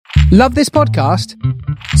Love this podcast?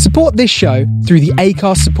 Support this show through the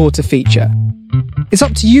Acast supporter feature. It's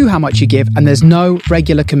up to you how much you give, and there's no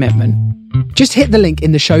regular commitment. Just hit the link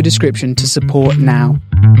in the show description to support now.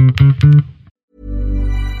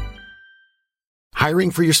 Hiring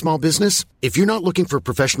for your small business? If you're not looking for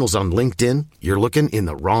professionals on LinkedIn, you're looking in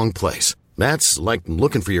the wrong place. That's like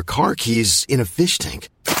looking for your car keys in a fish tank.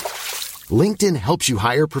 LinkedIn helps you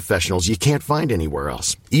hire professionals you can't find anywhere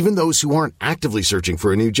else, even those who aren't actively searching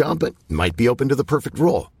for a new job but might be open to the perfect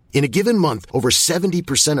role. In a given month, over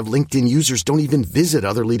 70% of LinkedIn users don't even visit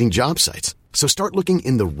other leading job sites. So start looking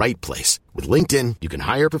in the right place. With LinkedIn, you can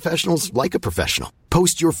hire professionals like a professional.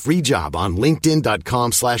 Post your free job on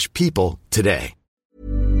linkedin.com/people today.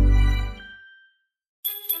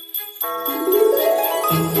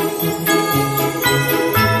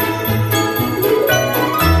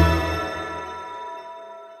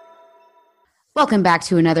 Welcome back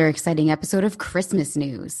to another exciting episode of Christmas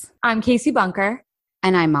News. I'm Casey Bunker.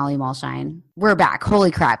 And I'm Molly Mulshine. We're back. Holy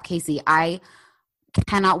crap, Casey. I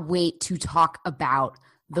cannot wait to talk about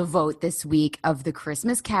the vote this week of the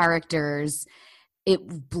Christmas characters.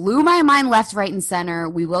 It blew my mind left, right, and center.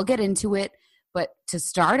 We will get into it. But to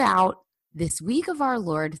start out, this week of our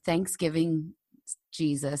Lord, Thanksgiving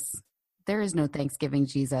Jesus. There is no Thanksgiving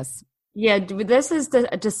Jesus. Yeah, this is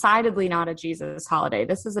decidedly not a Jesus holiday.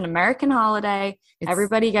 This is an American holiday.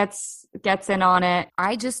 Everybody gets in on it.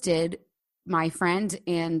 I just did my friend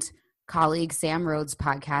and colleague Sam Rhodes'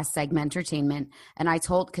 podcast, Segmentertainment, and I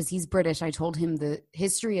told, because he's British, I told him the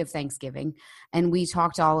history of Thanksgiving, and we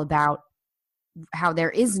talked all about how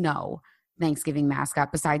there is no Thanksgiving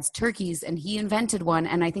mascot besides turkeys, and he invented one,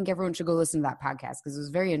 and I think everyone should go listen to that podcast because it was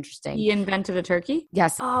very interesting. He invented a turkey?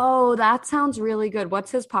 Yes. Oh, that sounds really good. What's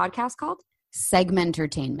his podcast called?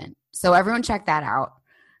 Segmentertainment. So everyone check that out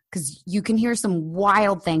because you can hear some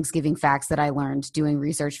wild Thanksgiving facts that I learned doing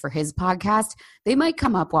research for his podcast. They might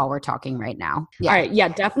come up while we're talking right now. Yeah. All right. Yeah,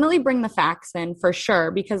 definitely bring the facts in for sure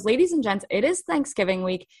because, ladies and gents, it is Thanksgiving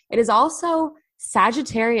week. It is also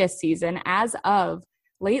Sagittarius season as of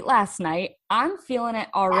late last night. I'm feeling it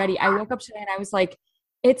already. I woke up today and I was like,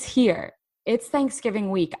 it's here. It's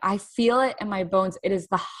Thanksgiving week. I feel it in my bones. It is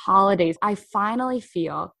the holidays. I finally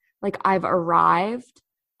feel like I've arrived.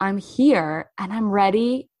 I'm here and I'm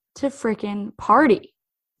ready to freaking party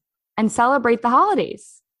and celebrate the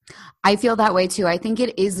holidays. I feel that way too. I think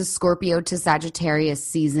it is a Scorpio to Sagittarius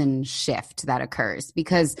season shift that occurs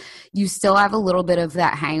because you still have a little bit of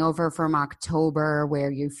that hangover from October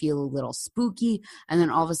where you feel a little spooky and then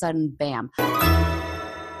all of a sudden, bam.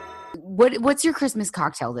 What's your Christmas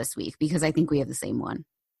cocktail this week? Because I think we have the same one.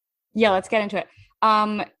 Yeah, let's get into it.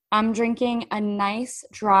 I'm drinking a nice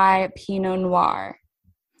dry Pinot Noir.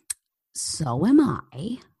 So am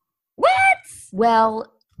I. What?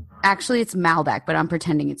 Well, actually, it's Malbec, but I'm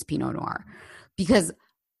pretending it's Pinot Noir because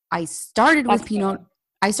I started with Pinot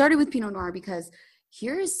Noir because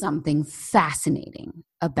here is something fascinating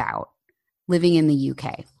about living in the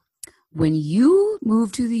UK. When you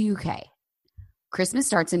move to the UK, Christmas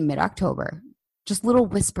starts in mid-October. Just little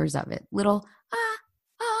whispers of it, little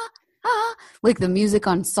like the music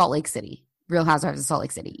on Salt Lake City, Real Housewives of Salt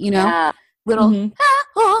Lake City. You know, yeah. Little.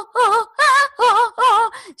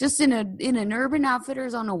 Just in an Urban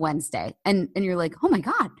Outfitters on a Wednesday. And you're like, oh my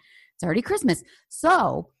God, it's already Christmas.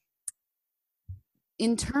 So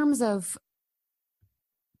in terms of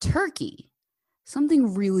turkey,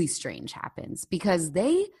 something really strange happens because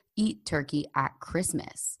they eat turkey at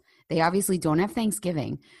Christmas. They obviously don't have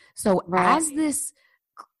Thanksgiving. So as this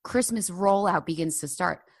Christmas rollout begins to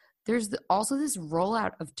start, there's also this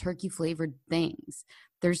rollout of turkey flavored things.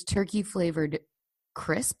 There's turkey flavored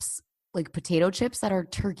crisps, like potato chips that are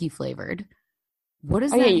turkey flavored. What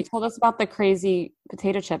is that? Yeah, you told us about the crazy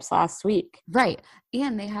potato chips last week. Right.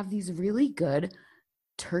 And they have these really good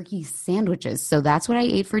turkey sandwiches. So that's what I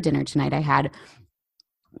ate for dinner tonight. I had,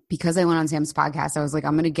 because I went on Sam's podcast, I was like,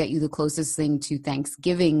 I'm going to get you the closest thing to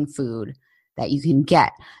Thanksgiving food that you can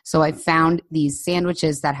get. So I found these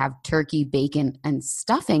sandwiches that have turkey, bacon, and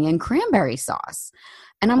stuffing and cranberry sauce.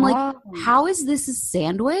 And I'm like, how is this a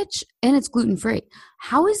sandwich? And it's gluten-free.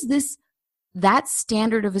 How is this that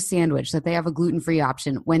standard of a sandwich that they have a gluten-free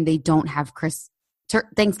option when they don't have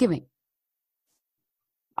Thanksgiving?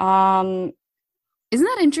 Isn't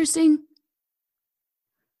that interesting?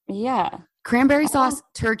 Yeah. Cranberry sauce,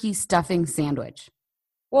 turkey, stuffing sandwich.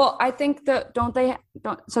 Well, I think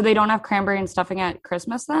so they don't have cranberry and stuffing at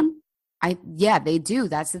Christmas then? Yeah, they do.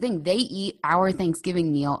 That's the thing. They eat our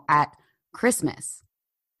Thanksgiving meal at Christmas.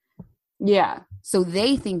 Yeah. So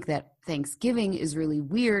they think that Thanksgiving is really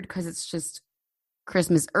weird because it's just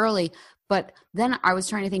Christmas early. But then I was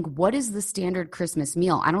trying to think, what is the standard Christmas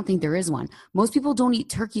meal? I don't think there is one. Most people don't eat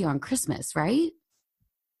turkey on Christmas, right?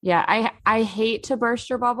 Yeah, I hate to burst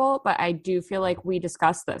your bubble, but I do feel like we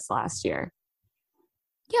discussed this last year.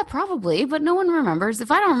 Yeah, probably, but no one remembers.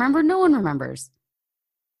 If I don't remember, no one remembers.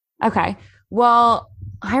 Okay. Well,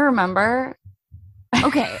 I remember.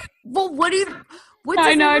 Okay. Well, what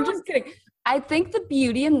I know, I'm just kidding. I think the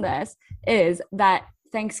beauty in this is that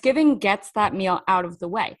Thanksgiving gets that meal out of the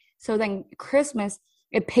way. So then Christmas,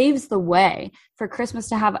 it paves the way for Christmas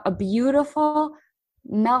to have a beautiful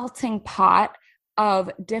melting pot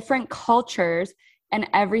of different cultures and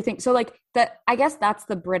everything. So like that, I guess that's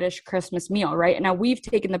the British Christmas meal, right? And now we've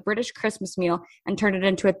taken the British Christmas meal and turned it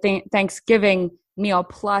into a Thanksgiving meal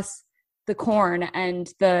plus the corn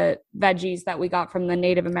and the veggies that we got from the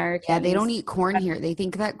Native Americans. Yeah, they don't eat corn here. They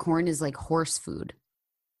think that corn is like horse food.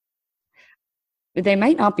 They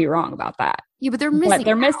might not be wrong about that. Yeah, but they're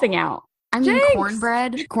missing out. I mean, Jinx!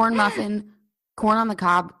 cornbread, corn muffin, corn on the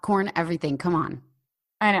cob, corn everything. Come on.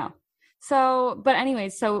 I know. So, but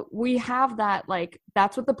anyways, so we have that, like,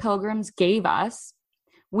 that's what the Pilgrims gave us.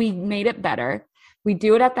 We made it better. We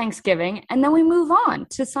do it at Thanksgiving, and then we move on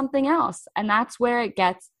to something else. And that's where it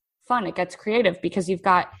gets fun. It gets creative because you've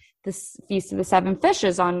got this Feast of the Seven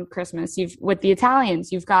Fishes on Christmas. With the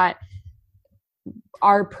Italians, you've got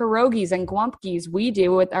our pierogies and głumpkies we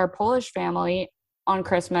do with our Polish family on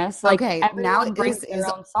Christmas. Like, okay, now brings their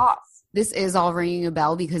own sauce. This is all ringing a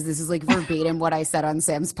bell because this is like verbatim what I said on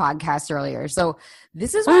Sam's podcast earlier. So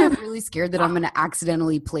this is why I'm really scared that I'm going to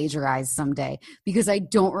accidentally plagiarize someday because I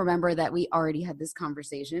don't remember that we already had this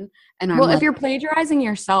conversation. And if you're plagiarizing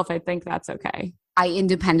yourself, I think that's okay. I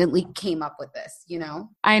independently came up with this, you know?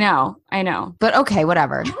 I know. But okay,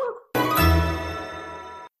 whatever.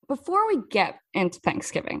 Before we get into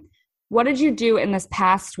Thanksgiving, what did you do in this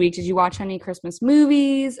past week? Did you watch any Christmas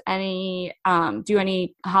movies? Do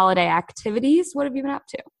any holiday activities? What have you been up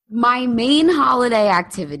to? My main holiday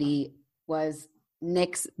activity was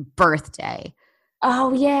Nick's birthday.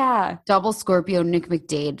 Oh, yeah. Double Scorpio, Nick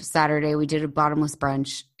McDade, Saturday. We did a bottomless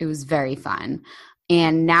brunch. It was very fun.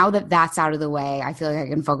 And now that that's out of the way, I feel like I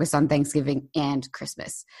can focus on Thanksgiving and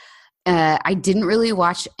Christmas. I didn't really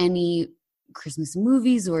watch any Christmas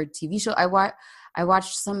movies or TV show. I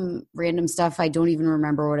watched some random stuff. I don't even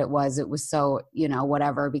remember what it was. It was so,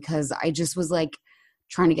 whatever, because I just was like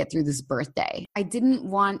trying to get through this birthday. I didn't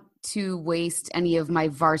want to waste any of my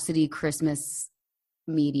varsity Christmas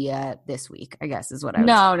media this week, I guess is what I was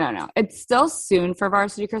saying. No. It's still soon for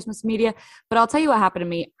varsity Christmas media, but I'll tell you what happened to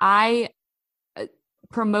me. I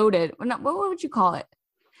promoted, what would you call it?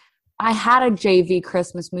 I had a JV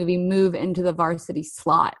Christmas movie move into the varsity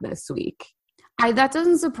slot this week. That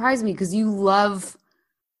doesn't surprise me because you love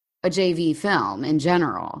a JV film in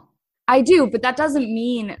general. I do, but that doesn't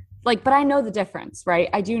mean but I know the difference, right?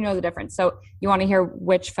 I do know the difference. So you want to hear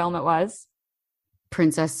which film it was?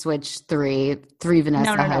 Princess Switch 3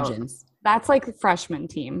 Vanessa Hudgens. That's like the freshman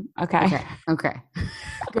team. Okay.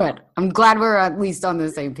 Good. I'm glad we're at least on the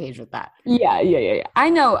same page with that. Yeah. I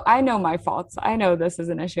know my faults. I know this is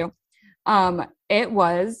an issue. It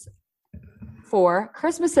was Four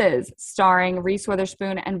Christmases, starring Reese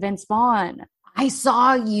Witherspoon and Vince Vaughn. I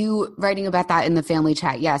saw you writing about that in the family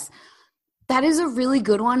chat. Yes. That is a really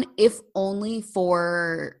good one, if only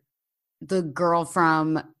for the girl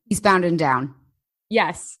from Eastbound and Down.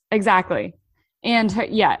 Yes, exactly. And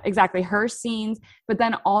her scenes, but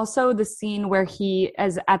then also the scene where he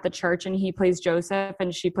is at the church and he plays Joseph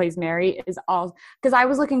and she plays Mary is all, because I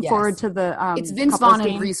was looking forward to the it's Vince Vaughn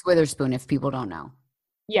and Reese Witherspoon, if people don't know.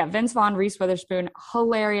 Yeah, Vince Vaughn, Reese Witherspoon,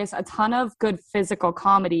 hilarious, a ton of good physical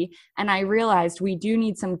comedy. And I realized we do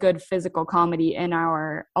need some good physical comedy in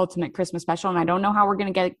our Ultimate Christmas Special. And I don't know how we're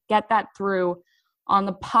going to get that through on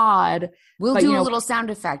the pod. We'll do a little sound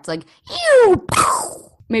effect like, ew,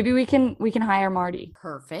 maybe we can hire Marty.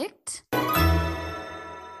 Perfect.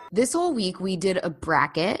 This whole week we did a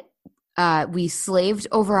bracket. We slaved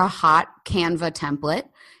over a hot Canva template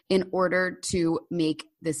in order to make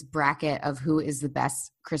this bracket of who is the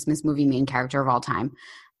best Christmas movie main character of all time.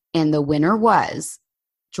 And the winner was,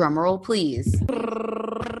 drumroll please,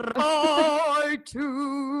 I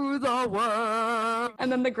to the world.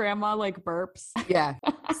 And then the grandma burps. Yeah.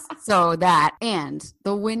 So that, and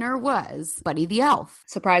the winner was Buddy the Elf.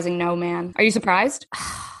 Surprising no man. Are you surprised?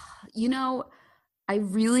 I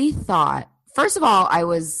really thought, first of all, I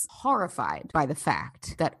was horrified by the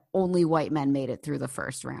fact that only white men made it through the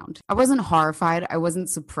first round. I wasn't horrified. I wasn't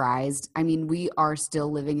surprised. I mean, we are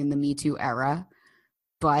still living in the Me Too era.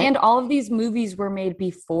 And all of these movies were made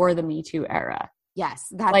before the Me Too era. Yes,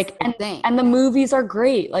 that's Like, the thing. and the movies are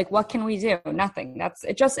great. Like, what can we do? Nothing.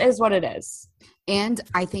 It just is what it is. And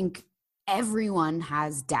I think everyone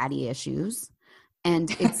has daddy issues.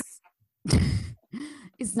 And it's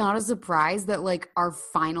it's not a surprise that like our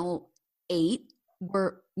final 8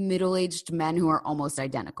 were middle-aged men who are almost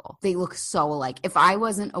identical. They look so alike. If I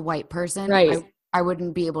wasn't a white person, Right. I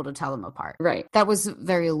wouldn't be able to tell them apart. Right. That was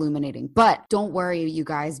very illuminating. But don't worry, you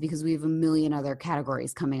guys, because we have a million other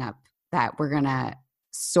categories coming up that we're going to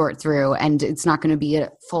sort through. And it's not going to be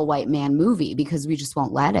a full white man movie because we just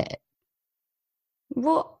won't let it.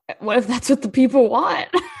 Well, what if that's what the people want?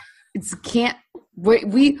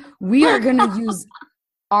 We are going to use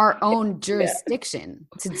our own jurisdiction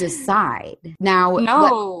to decide. Now,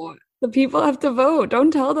 No, the people have to vote.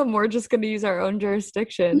 Don't tell them we're just going to use our own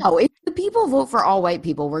jurisdiction. No, if the people vote for all white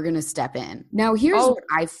people, we're going to step in. Now, here's what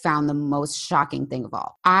I found the most shocking thing of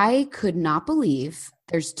all. I could not believe,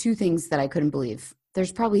 there's 2 things that I couldn't believe.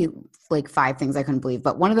 There's probably like 5 things I couldn't believe,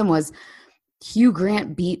 but one of them was Hugh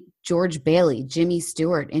Grant beat George Bailey, Jimmy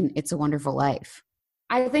Stewart in It's a Wonderful Life.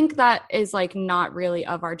 I think that is like not really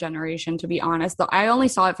of our generation, to be honest. Though I only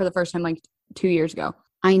saw it for the first time like 2 years ago.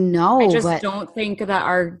 I know. I just don't think that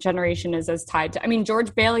our generation is as tied to. I mean,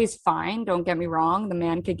 George Bailey's fine. Don't get me wrong. The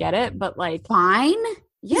man could get it, but like fine.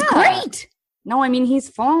 He's great. No, I mean he's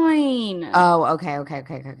fine. Oh, okay,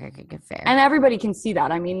 fair. And everybody can see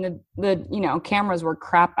that. I mean, the cameras were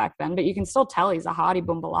crap back then, but you can still tell he's a hottie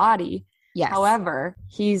boombalati. Yes. However,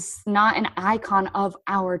 he's not an icon of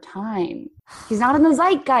our time. He's not in the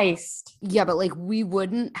zeitgeist. Yeah, but like we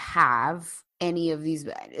wouldn't have any of these.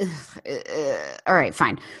 All right,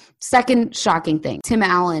 fine. Second shocking thing. Tim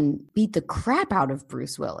Allen beat the crap out of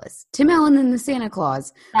Bruce Willis. Tim Allen in the Santa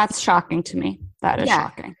Claus. That's shocking to me. That is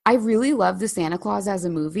shocking. I really love the Santa Claus as a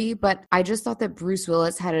movie, but I just thought that Bruce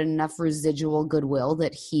Willis had enough residual goodwill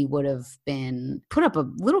that he would have been put up a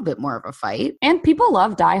little bit more of a fight. And people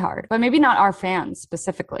love Die Hard, but maybe not our fans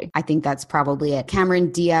specifically. I think that's probably it.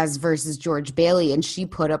 Cameron Diaz versus George Bailey, and she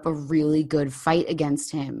put up a really good fight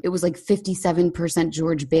against him. It was like 57%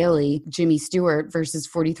 George Bailey, Jimmy Stewart versus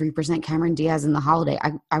 43% Cameron Diaz in The Holiday.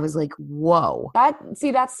 I was like, whoa.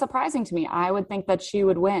 That's surprising to me. I would think that she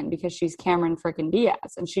would win because she's Cameron freaking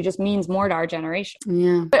Diaz and she just means more to our generation.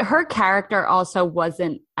 Yeah. But her character also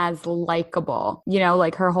wasn't as likable. You know,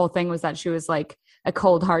 like her whole thing was that she was like a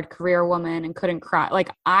cold, hard career woman and couldn't cry.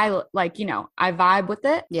 I vibe with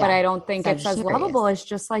it, but I don't think it's as lovable as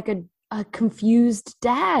just like a confused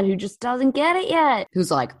dad who just doesn't get it yet.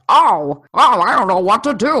 Who's like, oh, I don't know what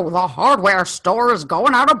to do. The hardware store is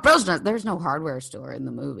going out of business. There's no hardware store in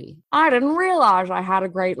the movie. I didn't realize I had a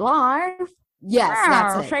great life. Yes,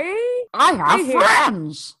 that's it. See? I have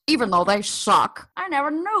friends, even though they suck. I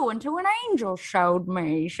never knew until an angel showed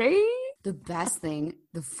me, see? The best thing,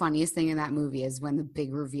 the funniest thing in that movie is when the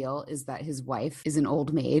big reveal is that his wife is an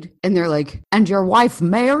old maid. And they're like, and your wife,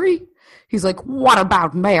 Mary? He's like, what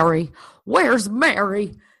about Mary? Where's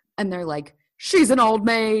Mary? And they're like, she's an old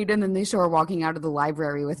maid. And then they show her walking out of the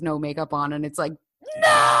library with no makeup on. And it's like,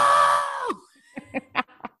 no!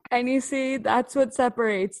 And you see, that's what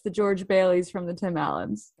separates the George Baileys from the Tim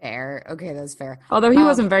Allens. Fair. Okay, that's fair. Although he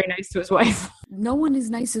wasn't very nice to his wife. No one is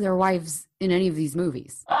nice to their wives in any of these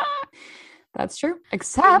movies. That's true.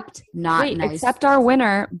 Except our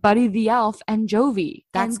winner, Buddy the Elf and Jovi.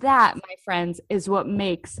 And that, my friends, is what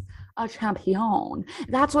makes a champion.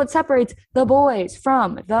 That's what separates the boys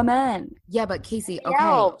from the men. Yeah, but Casey,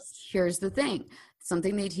 okay, here's the thing.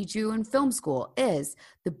 Something they teach you in film school is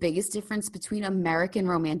the biggest difference between American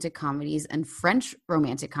romantic comedies and French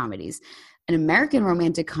romantic comedies. An American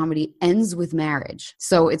romantic comedy ends with marriage.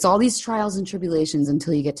 So it's all these trials and tribulations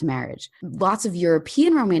until you get to marriage. Lots of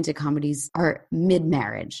European romantic comedies are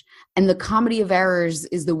mid-marriage. And the comedy of errors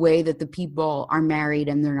is the way that the people are married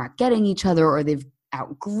and they're not getting each other or they've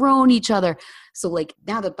outgrown each other. So like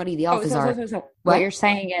now that Buddy the Elf is our... What you're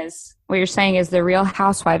saying is the Real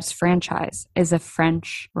Housewives franchise is a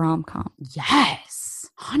French rom-com. Yes,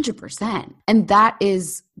 100%. And that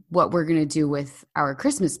is what we're going to do with our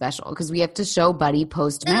Christmas special because we have to show Buddy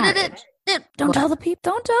post-marriage. Don't tell the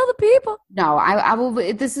people. No, I will.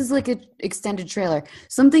 This is like an extended trailer.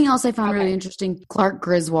 Something else I found really interesting. Clark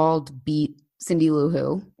Griswold beat Cindy Lou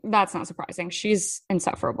Who. That's not surprising. She's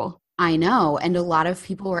insufferable. I know. And a lot of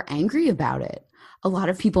people were angry about it. A lot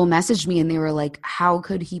of people messaged me and they were like, how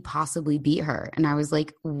could he possibly beat her? And I was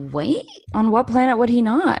like, wait. On what planet would he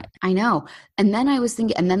not? I know. And then I was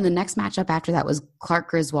thinking, and then the next matchup after that was Clark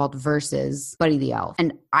Griswold versus Buddy the Elf.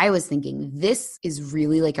 And I was thinking, this is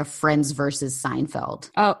really like a Friends versus Seinfeld.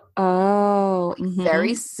 Oh. Mm-hmm.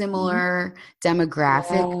 Very similar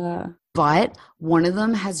demographic. but one of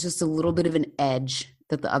them has just a little bit of an edge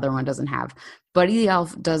that the other one doesn't have. Buddy the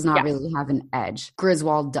Elf does not really have an edge.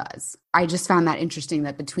 Griswold does. I just found that interesting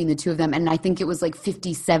that between the two of them, and I think it was like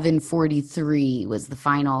 57-43 was the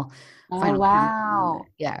final. Oh, wow. Count.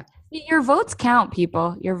 Yeah. Your votes count,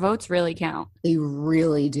 people. Your votes really count. They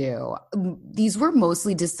really do. These were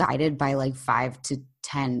mostly decided by like 5 to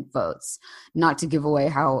 10 votes, not to give away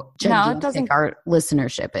how gigantic our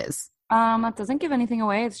listenership is. That doesn't give anything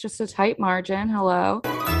away. It's just a tight margin. Hello.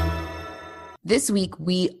 This week,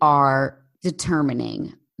 we are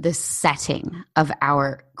determining the setting of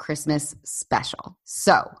our Christmas special.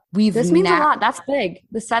 So this means a lot. That's big.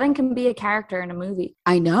 The setting can be a character in a movie.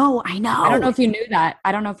 I know. I don't know if you knew that.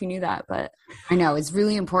 But I know it's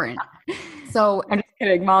really important. So I'm just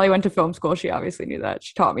kidding. Molly went to film school. She obviously knew that.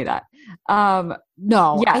 She taught me that.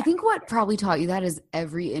 No, yeah. I think what probably taught you that is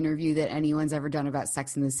every interview that anyone's ever done about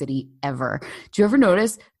Sex and the City ever. Do you ever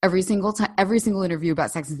notice every single interview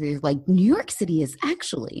about Sex and the City, like New York City is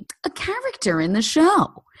actually a character in the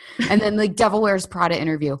show. And then like Devil Wears Prada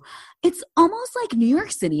interview, it's almost like New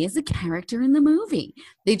York City is a character in the movie.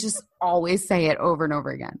 They just always say it over and over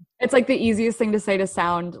again. It's like the easiest thing to say to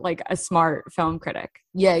sound like a smart film critic.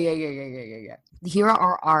 Yeah. Here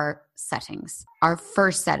are our settings. Our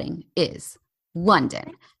first setting is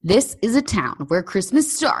London. This is a town where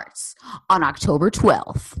Christmas starts on October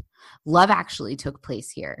 12th. Love Actually took place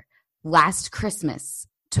here. Last Christmas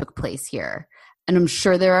took place here. And I'm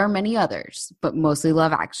sure there are many others, but mostly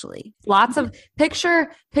Love Actually. Lots of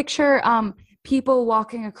picture people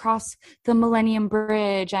walking across the Millennium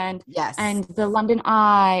Bridge and the London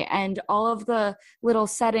Eye and all of the little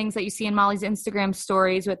settings that you see in Molly's Instagram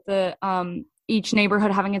stories with the each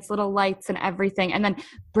neighborhood having its little lights and everything. And then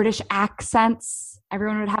British accents.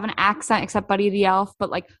 Everyone would have an accent except Buddy the Elf, but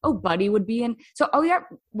like, Buddy would be in. So,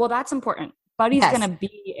 well, that's important. Buddy's going to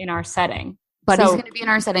be in our setting. Buddy's going to be in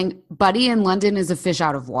our setting. Buddy in London is a fish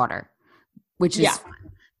out of water, which is fun.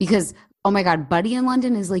 Because, oh my God, Buddy in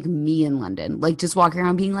London is like me in London. Like just walking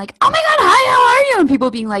around being like, oh my God, hi, how are you? And people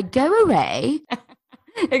being like, go away.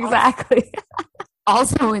 Exactly.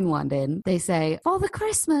 Also in London, they say, Father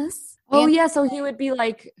Christmas. Oh, yeah. So he would be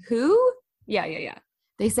like, who? Yeah.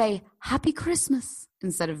 They say, Happy Christmas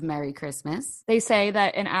instead of Merry Christmas. They say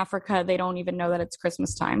that in Africa, they don't even know that it's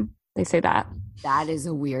Christmas time. They say that. That is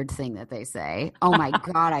a weird thing that they say. Oh my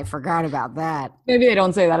God, I forgot about that. Maybe they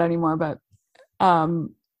don't say that anymore, but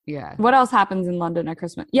yeah. What else happens in London at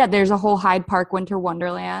Christmas? Yeah, there's a whole Hyde Park Winter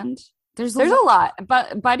Wonderland. There's a lot.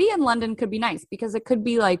 But Buddy in London could be nice because it could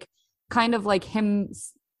be like kind of like him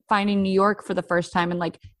finding New York for the first time and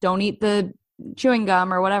like, don't eat the chewing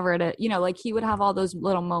gum or whatever it is. You know, like he would have all those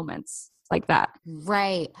little moments like that.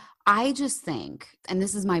 Right. I just think, and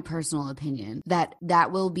this is my personal opinion,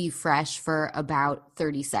 that will be fresh for about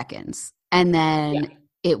 30 seconds. And then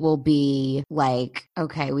it will be like,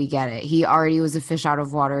 okay, we get it. He already was a fish out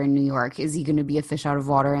of water in New York. Is he going to be a fish out of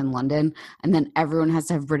water in London? And then everyone has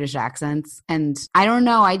to have British accents. And I don't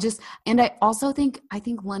know. I also think,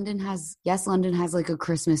 London has like a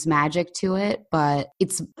Christmas magic to it, but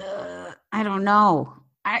it's, I don't know.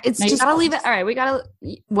 You gotta leave it. All right. We gotta,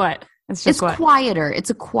 what? It's quieter. It's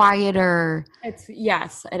a quieter.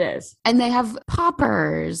 Yes, it is. And they have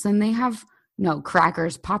poppers and they have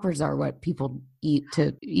crackers. Poppers are what people eat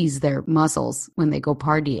to ease their muscles when they go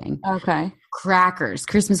partying. Okay. Crackers,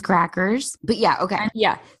 Christmas crackers. But yeah, okay.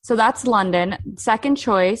 So that's London. Second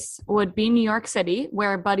choice would be New York City,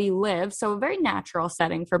 where Buddy lives. So a very natural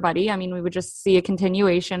setting for Buddy. I mean, we would just see a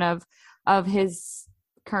continuation of his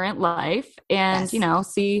current life and,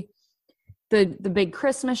 see the big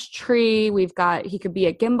Christmas tree. He could be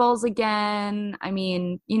at Gimbals again. I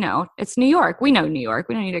mean, it's New York. We know New York.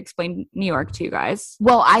 We don't need to explain New York to you guys.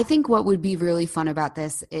 Well, I think what would be really fun about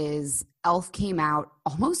this is Elf came out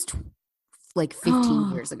almost like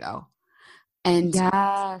 15 years ago. And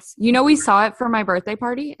yes, we saw it for my birthday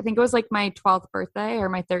party. I think it was like my 12th birthday or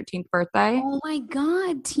my 13th birthday. Oh my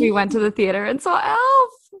God. We went to the theater and saw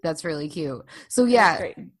Elf. That's really cute. So yeah,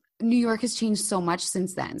 New York has changed so much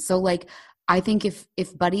since then. So like, I think if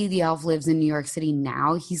Buddy the Elf lives in New York City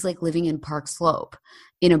now, he's like living in Park Slope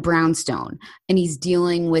in a brownstone, and he's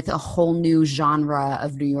dealing with a whole new genre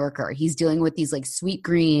of New Yorker. He's dealing with these like sweet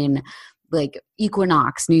green, like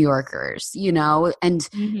Equinox New Yorkers,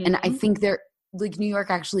 and I think they're like New York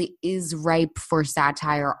actually is ripe for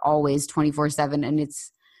satire always 24/7, and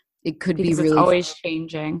it could be really always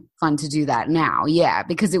changing. Fun to do that now. Yeah,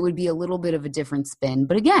 because it would be a little bit of a different spin,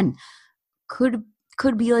 but again, could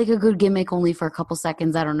be like a good gimmick only for a couple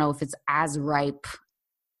seconds. I don't know if it's as ripe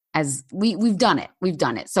as we've done it.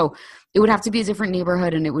 So it would have to be a different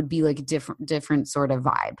neighborhood and it would be like a different sort of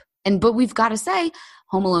vibe. But we've got to say,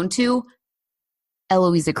 Home Alone 2,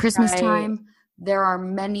 Eloise at Christmas time. There are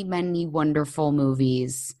many, many wonderful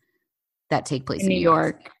movies that take place in New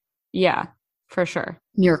York. Yeah, for sure.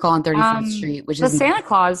 Miracle on 34th Street, which is Santa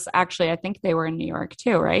Claus. Actually, I think they were in New York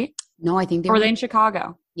too, right? No, I think they were in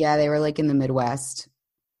Chicago. Yeah, they were like in the Midwest.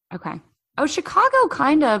 Okay. Oh, Chicago,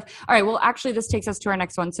 kind of. All right. Well, actually, this takes us to our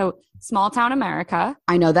next one. So, Small Town America.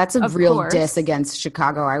 I know that's a real diss against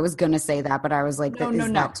Chicago. I was going to say that, but I was like,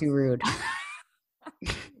 is that too rude?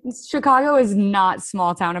 Chicago is not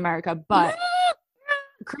Small Town America, but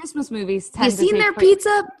Christmas movies tend to. You seen their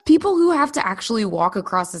pizza? People who have to actually walk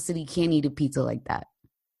across the city can't eat a pizza like that.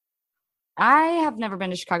 I have never been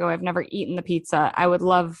to Chicago. I've never eaten the pizza. I would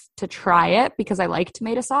love to try it because I like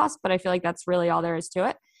tomato sauce, but I feel like that's really all there is to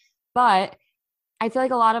it. But I feel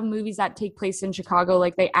like a lot of movies that take place in Chicago,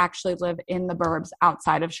 like they actually live in the burbs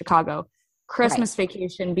outside of Chicago. Christmas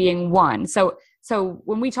Vacation being one. So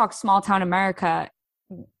when we talk Small Town America,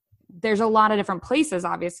 there's a lot of different places.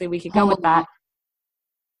 Obviously, we could go with that.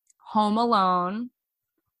 Home Alone,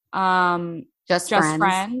 Just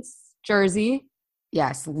Friends, Jersey.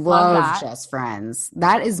 Yes, love Just Friends.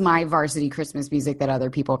 That is my varsity Christmas music that other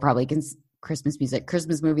people probably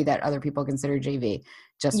Christmas movie that other people consider JV.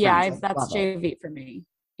 Just Friends. That's JV for me.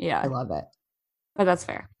 Yeah, I love it. But that's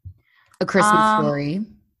fair. A Christmas Story.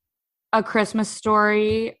 A Christmas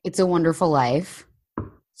Story. It's a Wonderful Life.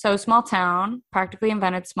 So Small Town, Practically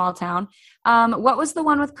Invented Small Town. What was the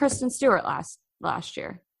one with Kristen Stewart last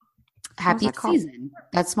year? Happiest Season.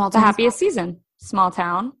 That's Small Town. The Happiest Season. Small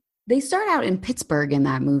Town. They start out in Pittsburgh in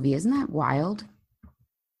that movie. Isn't that wild?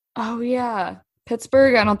 Oh, yeah.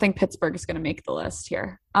 Pittsburgh. I don't think Pittsburgh is going to make the list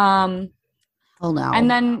here. Oh, no. And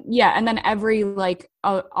then every,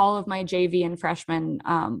 all of my JV and freshman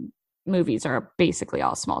movies are basically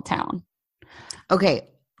all small town. Okay.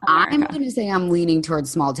 America. I'm going to say I'm leaning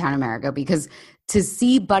towards Small Town America because to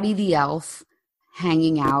see Buddy the Elf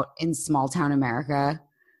hanging out in Small Town America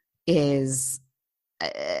is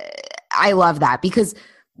I love that because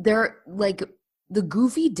they're like the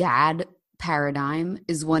goofy dad paradigm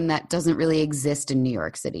is one that doesn't really exist in New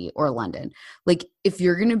York City or London. Like if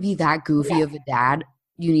you're going to be that goofy of a dad,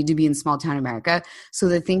 you need to be in Small Town America. So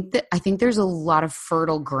I think there's a lot of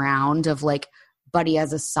fertile ground of like Buddy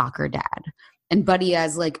as a soccer dad and Buddy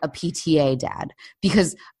as like a PTA dad,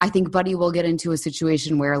 because I think Buddy will get into a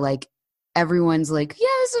situation where like everyone's like, yeah,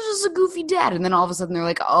 this is just a goofy dad. And then all of a sudden they're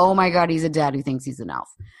like, oh my God, he's a dad who thinks he's an elf.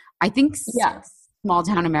 I think Small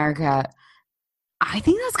Town America, I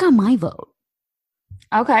think that's got my vote.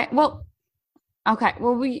 Okay. Well,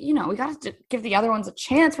 we got to give the other ones a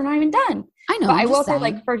chance. We're not even done. I know. But I will say,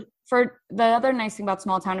 like, for the other nice thing about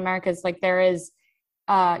Small Town America is, like, there is,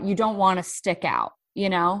 you don't want to stick out, you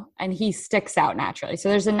know? And he sticks out naturally. So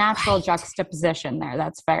there's a natural juxtaposition there.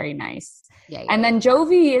 That's very nice. Yeah, and then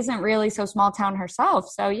Jovi isn't really so small town herself.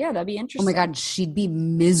 So, yeah, that'd be interesting. Oh, my God. She'd be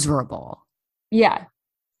miserable. Yeah.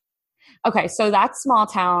 Okay, so that's Small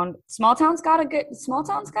Town. Small Town's got,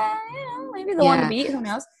 maybe the one to beat. Who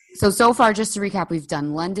knows? So far, just to recap, we've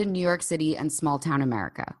done London, New York City, and Small Town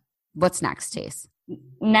America. What's next, Tace?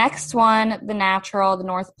 Next one, The Natural, the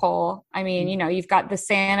North Pole. I mean, you've got the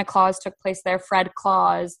Santa Claus took place there, Fred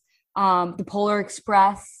Claus, the Polar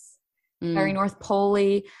Express, very North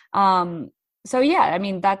Pole-y. So, yeah, I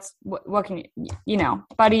mean, that's what can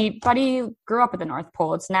Buddy grew up at the North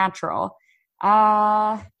Pole. It's natural.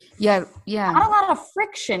 Yeah. Not a lot of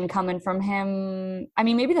friction coming from him. I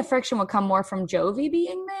mean, maybe the friction would come more from Jovi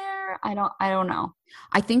being there. I don't know.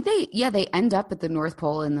 I think they end up at the North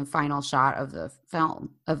Pole in the final shot of the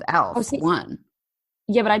film of Elf 1.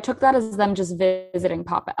 Yeah, but I took that as them just visiting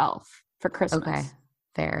Papa Elf for Christmas. Okay,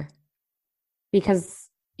 fair. Because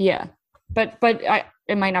but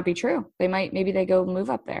it might not be true. Maybe they go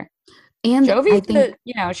move up there. And Jovi,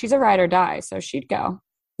 she's a ride or die, so she'd go.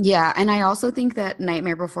 Yeah, and I also think that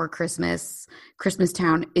Nightmare Before Christmas, Christmas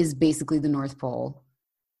Town is basically the North Pole.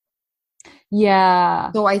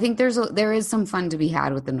 Yeah. So I think there is some fun to be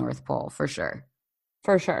had with the North Pole, for sure.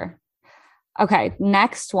 For sure. Okay,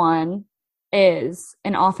 next one is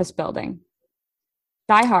an office building.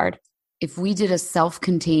 Die Hard. If we did a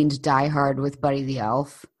self-contained Die Hard with Buddy the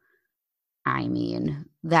Elf, I mean,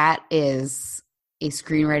 that is a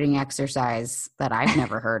screenwriting exercise that I've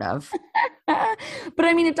never heard of. But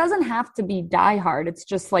I mean, it doesn't have to be Die Hard. It's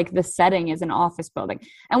just like the setting is an office building.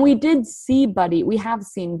 And we have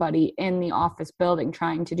seen Buddy in the office building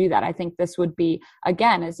trying to do that. I think this would be,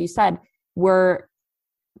 again, as you said, we're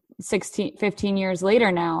 15 years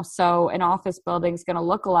later now. So an office building is going to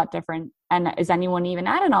look a lot different. And is anyone even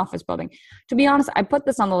at an office building? To be honest, I put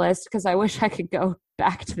this on the list because I wish I could go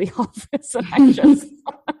back to the office and I just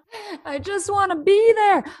I just want to be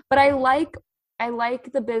there. But I like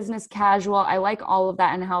the business casual. I like all of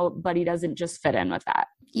that and how Buddy doesn't just fit in with that.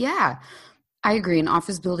 Yeah, I agree. An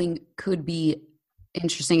office building could be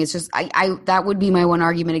interesting. It's just I that would be my one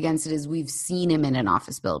argument against it is we've seen him in an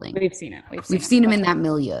office building. We've seen it. We've seen him in that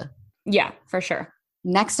milieu. Yeah, for sure.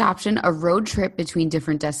 Next option, a road trip between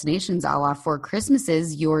different destinations, a la Four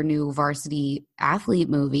Christmases, your new Varsity Athlete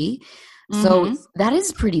movie. So that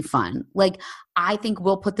is pretty fun. Like, I think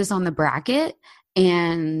we'll put this on the bracket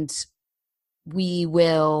and we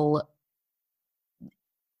will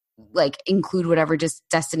like include whatever just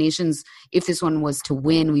destinations. If this one was to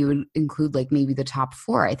win, we would include like maybe the top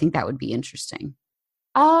 4. I think that would be interesting.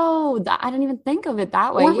 Oh, I didn't even think of it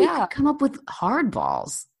that way. Or we could come up with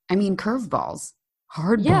curveballs.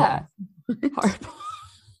 Hardball. Yeah. Hardball.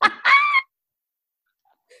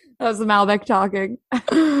 That was the Malbec talking.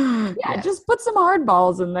 Yeah, just put some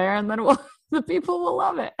hardballs in there and then the people will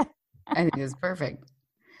love it. I think it's perfect.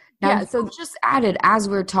 Now, so just added as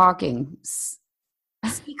we're talking,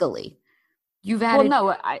 sneakily, you've added.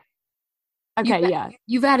 Well, no,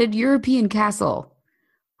 You've added European Castle.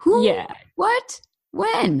 Who? Yeah. What?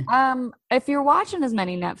 When? If you're watching as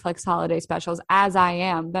many Netflix holiday specials as I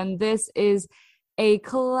am, then this is a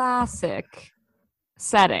classic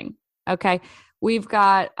setting. Okay. We've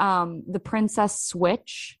got the Princess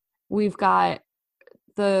Switch. We've got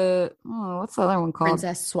what's the other one called?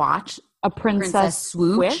 Princess Swatch. A Princess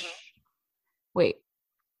Swooch. Wish. Wait.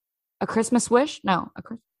 A Christmas Wish? No.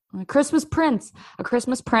 A Christmas Prince. A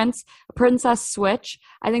Christmas Prince. A Princess Switch.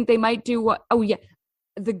 I think they might do what? Oh, yeah.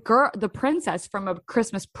 The princess from A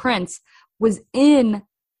Christmas Prince was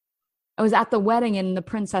at the wedding in The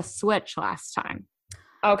Princess Switch last time.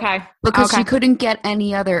 Okay. Because she couldn't get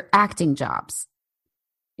any other acting jobs.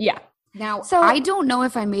 Yeah. Now, I don't know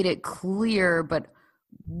if I made it clear, but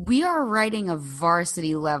we are writing a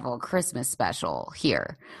varsity level Christmas special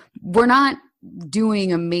here. We're not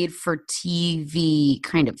doing a made for TV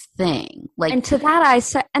kind of thing. Like, and to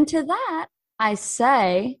that I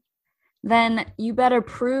say, then you better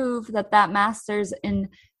prove that master's in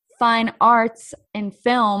fine arts in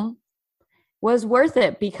film was worth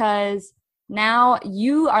it, because now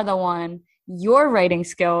you are the one, your writing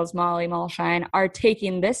skills, Molly Mulshine, are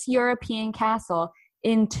taking this European castle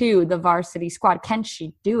into the varsity squad. Can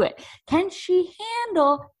she do it? Can she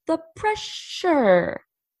handle the pressure?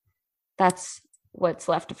 That's what's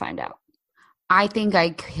left to find out. I think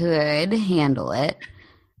I could handle it.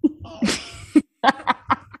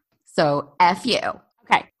 So, F you.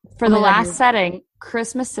 Okay. For the last setting,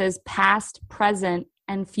 Christmases past, present,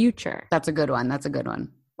 and future. That's a good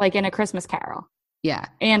one. Like in A Christmas Carol. Yeah.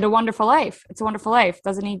 And A Wonderful Life. It's a Wonderful Life.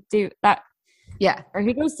 Doesn't he do that? Yeah. Or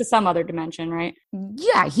he goes to some other dimension, right?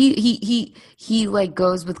 Yeah. He like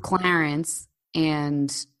goes with Clarence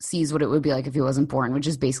and sees what it would be like if he wasn't born, which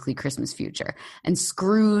is basically Christmas future. And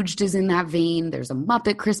Scrooged is in that vein. There's a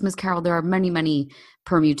Muppet Christmas Carol. There are many, many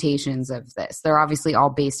permutations of this. They're obviously all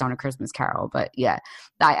based on A Christmas Carol, but yeah,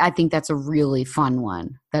 I think that's a really fun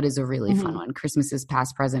one. That is a really fun one. Christmas is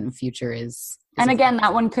past, present, and future is and again,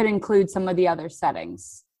 that one could include some of the other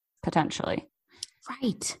settings, potentially.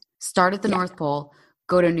 Right. Start at the North Pole,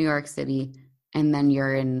 go to New York City, and then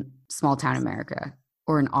you're in small town America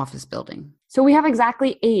or an office building. So we have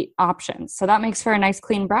exactly 8 options. So that makes for a nice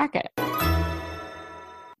clean bracket.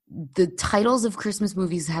 The titles of Christmas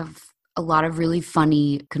movies have a lot of really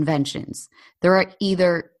funny conventions. There are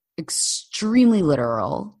either extremely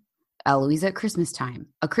literal, Eloise at Christmas Time,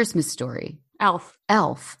 A Christmas Story. Elf.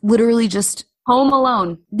 Literally just Home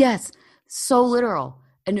Alone. Yes. So literal.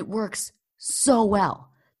 And it works so well.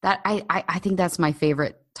 That I think that's my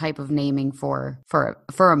favorite type of naming for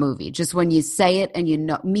a movie. Just when you say it and you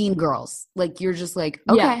know, Mean Girls, like you're just like,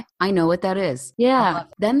 okay, I know what that is. Yeah.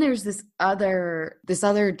 Then there's this other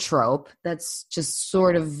trope that's just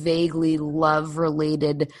sort of vaguely love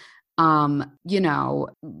related,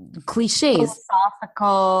 cliches.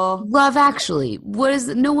 Philosophical. Love Actually.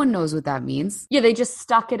 No one knows what that means. Yeah, they just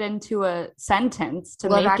stuck it into a sentence to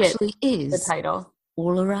Love make Actually it is the title.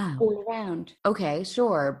 All around. Okay,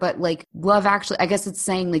 sure. But like Love Actually, I guess it's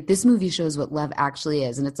saying like this movie shows what love actually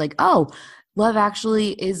is. And it's like, oh, Love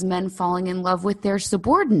Actually is men falling in love with their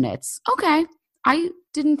subordinates. Okay. I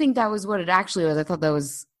didn't think that was what it actually was. I thought that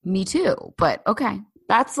was Me Too, but okay.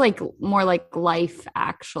 That's like more like Life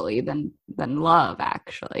Actually than Love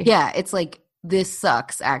Actually. Yeah, it's like This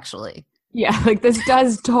Sucks Actually. Yeah, like this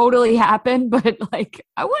does totally happen, but like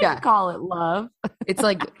I wouldn't call it love. It's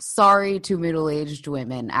like Sorry to Middle-Aged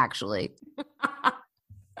Women, actually.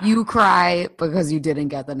 You cry because you didn't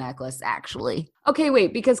get the necklace, actually. Okay,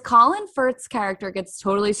 wait, because Colin Firth's character gets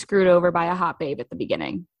totally screwed over by a hot babe at the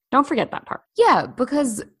beginning. Don't forget that part. Yeah,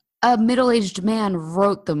 because a middle-aged man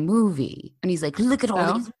wrote the movie, and he's like, look at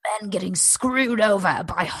all these men getting screwed over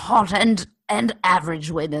by hot and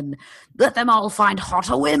average women. Let them all find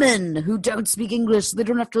hotter women who don't speak English so they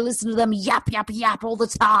don't have to listen to them yap, yap, yap all the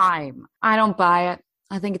time. I don't buy it.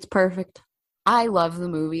 I think it's perfect. I love the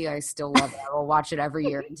movie. I still love it. I will watch it every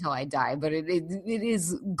year until I die, but it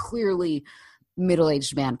is clearly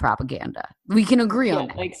middle-aged man propaganda. We can agree on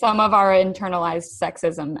it. Like some of our internalized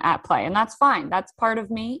sexism at play, and that's fine. That's part of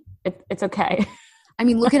me. It's okay. I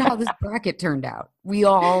mean, look at how this bracket turned out. We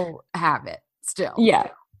all have it still. Yeah.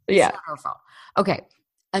 It's not our fault. Okay.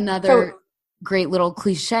 Another great little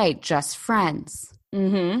cliche, just friends.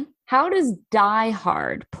 Mm-hmm. How does Die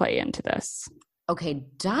Hard play into this? Okay,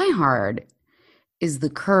 Die Hard is the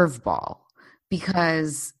curveball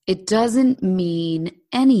because it doesn't mean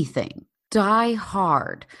anything. Die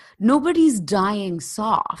hard. Nobody's dying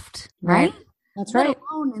soft, right? That's right. Let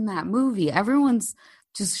alone in that movie. Everyone's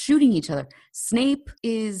just shooting each other. Snape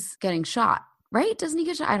is getting shot, right? Doesn't he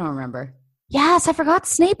get shot? I don't remember. Yes, I forgot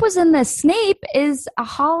Snape was in this. Snape is a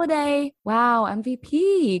holiday,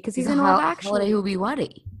 MVP, because he's in Love Actually. Holiday Who Be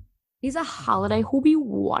Wuddy. He's a holiday who be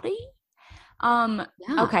Wuddy? Yeah.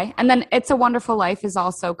 Okay. And then It's a Wonderful Life is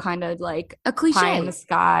also kind of like a cliche. Pie in the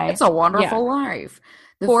sky. It's a Wonderful Life.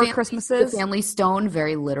 Four Christmases. The Family Stone,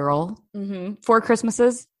 very literal. Mm-hmm. Four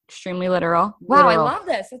Christmases, extremely literal. Wow, I love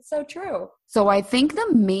this. It's so true. So I think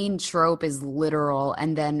the main trope is literal,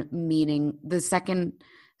 and then meaning the second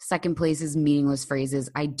place is meaningless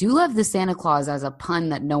phrases. I do love the Santa Claus as a pun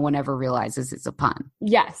that no one ever realizes it's a pun.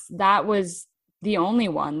 Yes, that was the only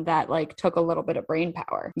one that like took a little bit of brain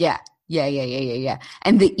power. Yeah.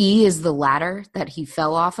 And the E is the ladder that he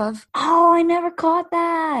fell off of. Oh, I never caught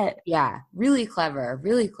that. Yeah, really clever,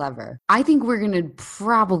 really clever. I think we're going to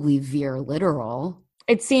probably veer literal.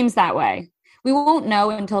 It seems that way. We won't know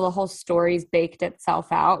until the whole story's baked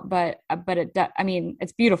itself out, but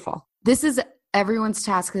it's beautiful. This is everyone's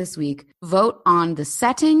task this week. Vote on the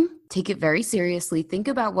setting. Take it very seriously. Think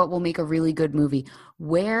about what will make a really good movie.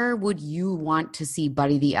 Where would you want to see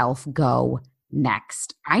Buddy the Elf go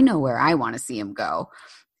next? I know where I want to see him go.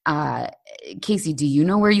 Casey, do you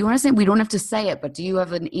know where you want to say? We don't have to say it, but do you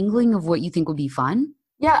have an inkling of what you think would be fun?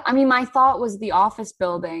 Yeah, I mean, my thought was the office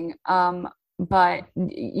building, but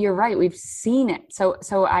you're right. We've seen it,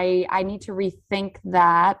 so I need to rethink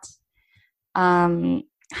that.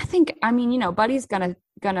 I think, Buddy's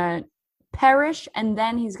gonna perish, and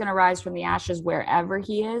then he's gonna rise from the ashes wherever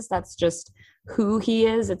he is. That's just who he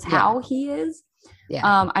is. It's how he is.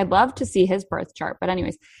 Yeah. I'd love to see his birth chart, but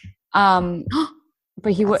anyways,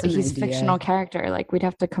 but he's a fictional character. Like we'd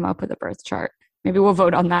have to come up with a birth chart. Maybe we'll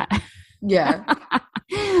vote on that. Yeah.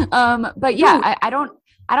 But yeah, I don't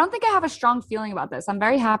think I have a strong feeling about this. I'm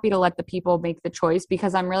very happy to let the people make the choice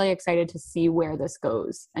because I'm really excited to see where this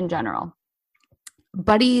goes in general.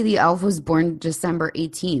 Buddy the Elf was born December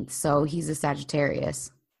 18th, so he's a Sagittarius.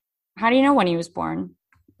 How do you know when he was born?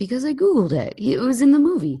 Because I Googled it. It was in the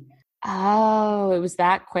movie. Oh, it was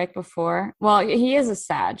that quick before? Well, he is a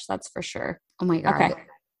Sag, that's for sure. Oh my God. Okay.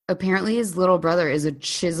 Apparently his little brother is a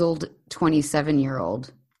chiseled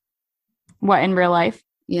 27-year-old. What, in real life?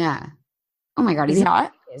 Yeah. Oh my God. He's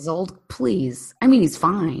not chiseled? Please. I mean, he's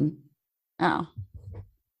fine. Oh.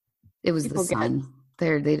 It was the son.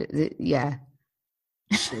 Yeah.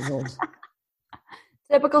 Chiseled.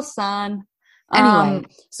 Typical son. Anyway,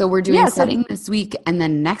 so we're doing setting this week, and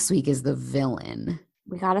then next week is the villain.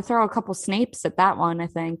 We got to throw a couple Snapes at that one, I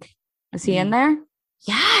think. Is he in there?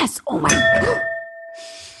 Yes. Oh my God.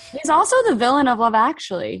 He's also the villain of Love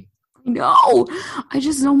Actually. No, I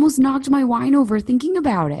just almost knocked my wine over thinking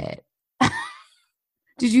about it.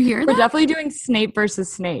 Did you hear that? We're definitely doing Snape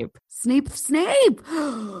versus Snape. Snape.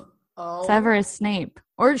 Severus Snape.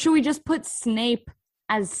 Or should we just put Snape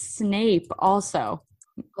as Snape also?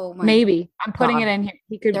 Oh my Maybe. I'm putting it in here.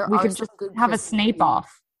 We could just have a Snape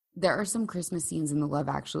off. There are some Christmas scenes in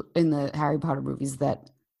the Harry Potter movies that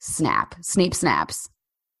snap. Snape snaps.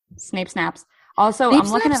 Snape snaps. Also, Snape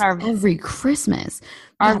I'm looking at every Christmas.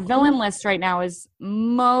 Our villain list right now is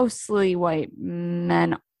mostly white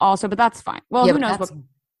men also, but that's fine. Well, who knows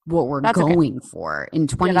what we're going for in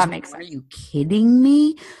 2020. That makes sense. Are you kidding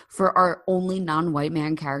me? For our only non-white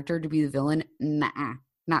man character to be the villain? Nah,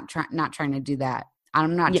 not trying to do that.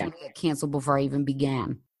 I'm not trying to get canceled before I even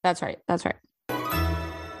began. That's right.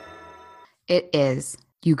 It is.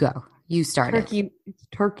 You go. You start it. It's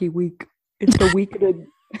Turkey week. It's the week of the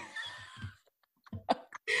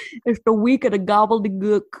it's the week of the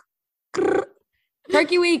gobbledygook.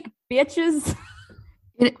 Turkey week, bitches.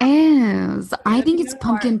 It is. I think it's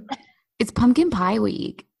pumpkin pie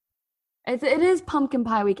week. It is pumpkin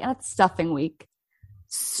pie week and it's stuffing week.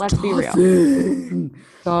 Let's be real.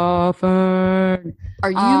 Stuffing.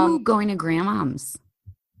 Are you going to grandmom's?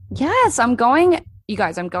 Yes, you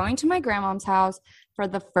guys, I'm going to my grandmom's house for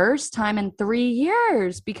the first time in 3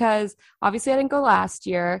 years because obviously I didn't go last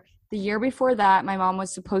year. The year before that, my mom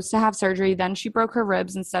was supposed to have surgery. Then she broke her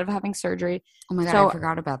ribs instead of having surgery. Oh my God, So I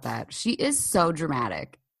forgot about that. She is so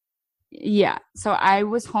dramatic. yeah. So I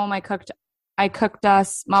was home. I cooked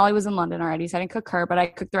us. Molly was in London already, so I didn't cook her, but I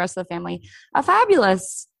cooked the rest of the family a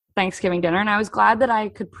fabulous Thanksgiving dinner. And I was glad that I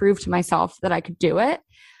could prove to myself that I could do it.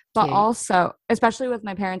 But Cute. also, especially with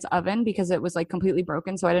my parents' oven, because it was like completely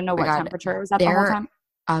broken. So I didn't know what God. temperature it was at the whole Their time.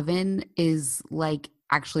 oven is like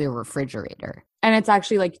actually a refrigerator. And it's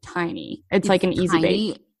actually like tiny. It's like an easy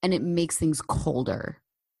bake. And it makes things colder.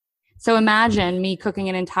 So imagine me cooking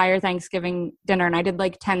an entire Thanksgiving dinner, and I did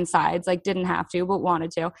like 10 sides, like didn't have to, but wanted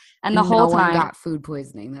to. And the whole time, no one got food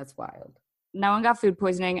poisoning. That's wild. No one got food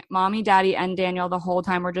poisoning. Mommy, Daddy, and Daniel the whole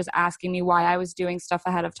time were just asking me why I was doing stuff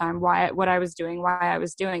ahead of time, what I was doing, why I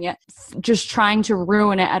was doing it, just trying to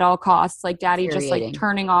ruin it at all costs. Like Daddy just like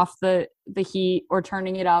turning off the heat or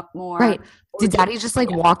turning it up more. Right. Did Daddy just like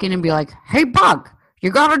walk in and be like, "Hey, Bug, you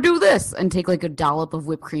gotta do this," and take like a dollop of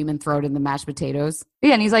whipped cream and throw it in the mashed potatoes?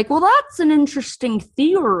 Yeah, and he's like, "Well, that's an interesting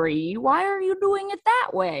theory. Why are you doing it that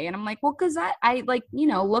way?" And I'm like, "Well, because I like,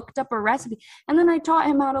 looked up a recipe. And then I taught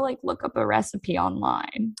him how to like look up a recipe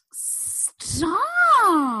online." Stop.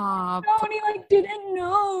 No, and he like didn't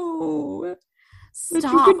know. Stop.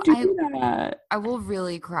 That you could do that. I will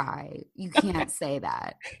really cry. You can't say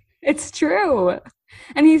that. It's true.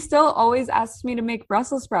 And he still always asks me to make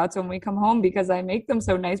Brussels sprouts when we come home because I make them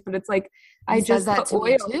so nice. But it's like, He just says that to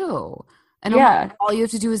me too. And yeah, all you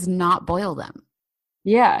have to do is not boil them.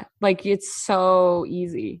 Yeah, like it's so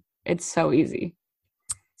easy. It's so easy.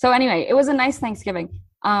 So anyway, it was a nice Thanksgiving.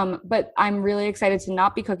 But I'm really excited to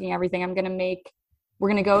not be cooking everything. We're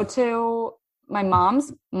gonna go to my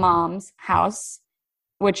mom's house,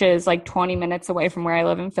 which is like 20 minutes away from where I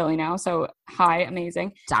live in Philly now. So hi,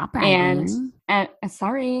 amazing. Stop bragging. And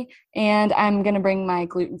sorry. And I'm going to bring my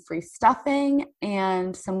gluten-free stuffing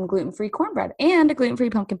and some gluten-free cornbread and a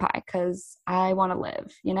gluten-free pumpkin pie because I want to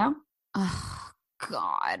live, Oh,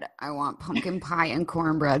 God. I want pumpkin pie and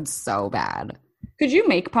cornbread so bad. Could you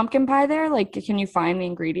make pumpkin pie there? Like, can you find the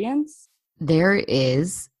ingredients? There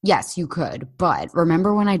is. Yes, you could. But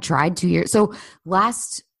remember when I tried 2 years? So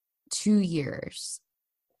last 2 years,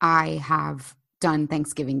 I have done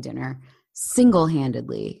Thanksgiving dinner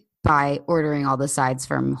single-handedly by ordering all the sides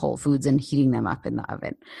from Whole Foods and heating them up in the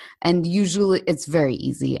oven. And usually it's very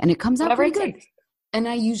easy and it comes out pretty good. And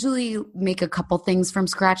I usually make a couple things from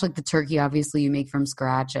scratch, like the turkey, obviously you make from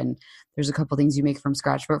scratch, and there's a couple things you make from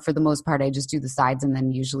scratch. But for the most part, I just do the sides, and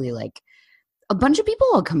then usually like a bunch of people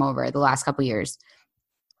will come over the last couple years.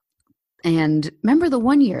 And remember the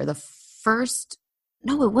one year,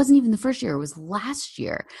 no, it wasn't even the first year. It was last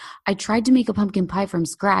year. I tried to make a pumpkin pie from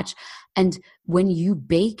scratch. And when you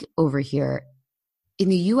bake over here, in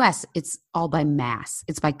the U.S., it's all by mass.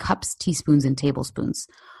 It's by cups, teaspoons, and tablespoons.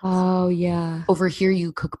 Oh, yeah. Over here,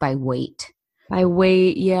 you cook by weight. By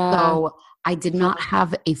weight, yeah. So I did not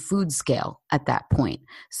have a food scale at that point.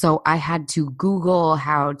 So I had to Google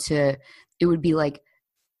it would be like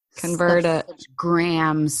convert it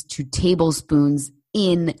grams to tablespoons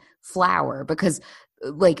in flour, because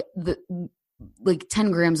like 10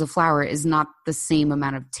 grams of flour is not the same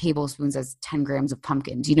amount of tablespoons as 10 grams of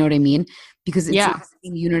pumpkin. Do you know what I mean? Because it's the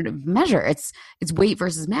same unit of measure. It's weight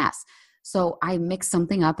versus mass. So I mixed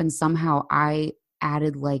something up and somehow I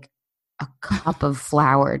added like a cup of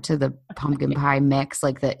flour to the pumpkin pie mix,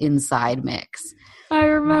 like the inside mix. I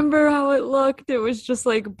remember how it looked. It was just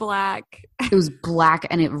like black. It was black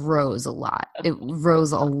and it rose a lot.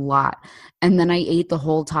 And then I ate the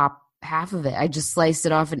whole top half of it. I just sliced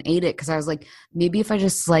it off and ate it because I was like, maybe if I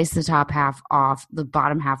just slice the top half off, the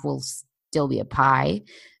bottom half will still be a pie.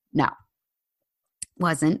 No,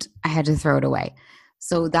 wasn't. I had to throw it away.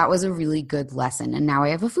 So that was a really good lesson. And now I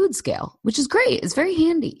have a food scale, which is great. It's very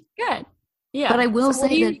handy. Good. Yeah. But I will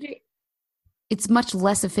say that it's much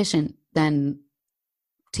less efficient than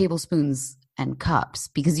tablespoons and cups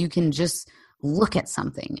because you can just look at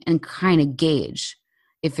something and kind of gauge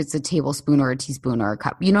if it's a tablespoon or a teaspoon or a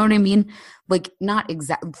cup. You know what I mean? Like not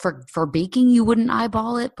exactly for baking, you wouldn't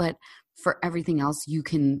eyeball it, but for everything else, you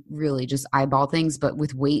can really just eyeball things. But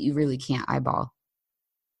with weight, you really can't eyeball.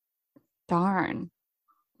 Darn.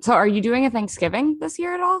 So are you doing a Thanksgiving this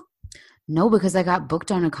year at all? No, because I got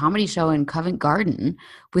booked on a comedy show in Covent Garden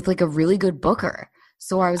with like a really good booker.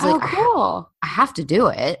 So I was like, cool. I have to do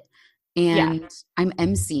it. And I'm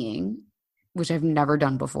emceeing, which I've never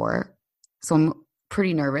done before. So I'm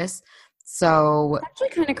pretty nervous. So It's actually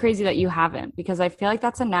kind of crazy that you haven't, because I feel like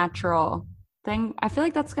that's a natural thing. I feel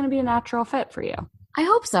like that's going to be a natural fit for you. I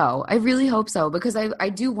hope so. I really hope so, because I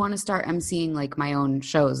do want to start emceeing like my own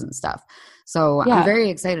shows and stuff. So Yeah. I'm very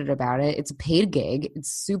excited about it. It's a paid gig. It's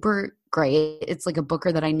super great. It's like a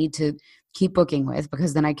booker that I need to keep booking with,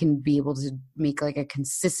 because then I can be able to make like a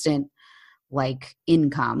consistent like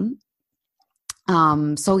income.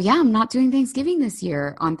 So yeah, I'm not doing Thanksgiving this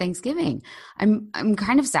year on Thanksgiving. I'm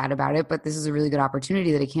kind of sad about it, but this is a really good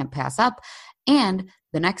opportunity that I can't pass up. And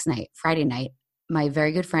the next night, Friday night, my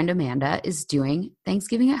very good friend Amanda is doing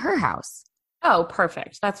Thanksgiving at her house. Oh,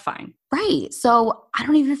 perfect. That's fine. Right. So I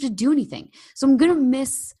don't even have to do anything. So I'm going to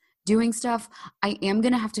miss doing stuff. I am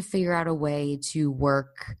going to have to figure out a way to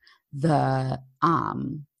work the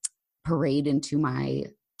parade into my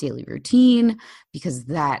daily routine, because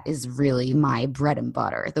that is really my bread and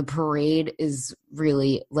butter. The parade is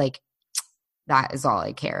really like, that is all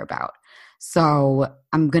I care about. So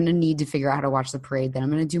I'm going to need to figure out how to watch the parade. Then I'm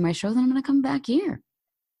going to do my show. Then I'm going to come back here.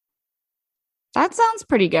 That sounds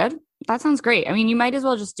pretty good. That sounds great. I mean, you might as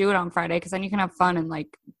well just do it on Friday, because then you can have fun and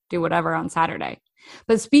like do whatever on Saturday.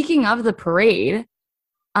 But speaking of the parade,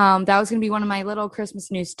 that was going to be one of my little Christmas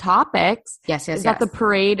news topics. Yes. That the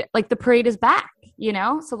parade is back, you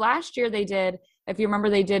know? So last year they did, if you remember,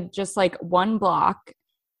 they did just like one block,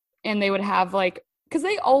 and they would have like, because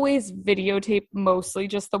they always videotape mostly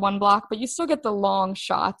just the one block, but you still get the long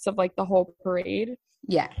shots of like the whole parade.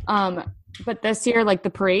 Yeah. But this year, like the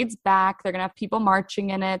parade's back. They're going to have people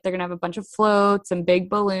marching in it. They're going to have a bunch of floats and big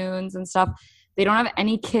balloons and stuff. They don't have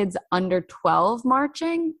any kids under 12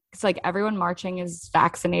 marching. It's like everyone marching is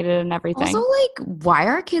vaccinated and everything. Also, like, why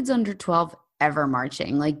are kids under 12 ever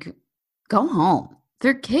marching? Like, go home.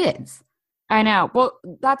 They're kids. I know. Well,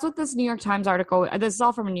 that's what this New York Times article, this is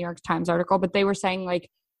all from a New York Times article, but they were saying like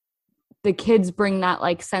the kids bring that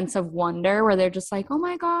like sense of wonder where they're just like, oh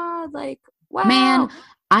my God, like, wow. Man,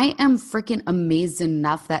 I am freaking amazed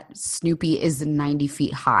enough that Snoopy is 90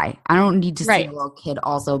 feet high. I don't need to see a little kid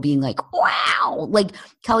also being like, wow. Like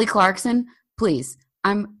Kelly Clarkson, please.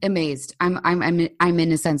 I'm amazed. I'm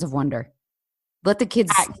in a sense of wonder. Let the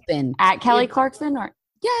kids spin. At Kelly Clarkson, or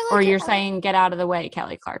yeah, I like or her. you're saying get out of the way,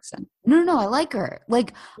 Kelly Clarkson. No, I like her.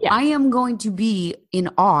 Like, yeah. I am going to be in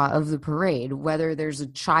awe of the parade, whether there's a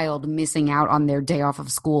child missing out on their day off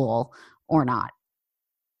of school or not.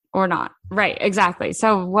 Right, exactly.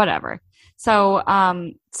 So whatever. So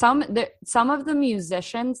some of the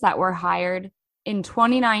musicians that were hired in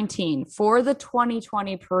 2019 for the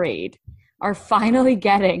 2020 parade are finally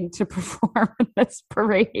getting to perform in this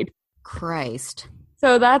parade. Christ.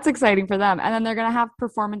 So that's exciting for them. And then they're going to have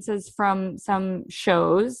performances from some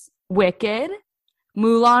shows. Wicked,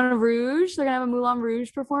 Moulin Rouge. They're going to have a Moulin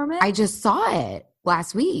Rouge performance. I just saw it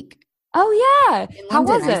last week. Oh, yeah. How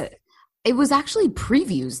was it? It was actually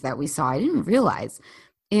previews that we saw. I didn't realize.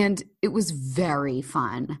 And it was very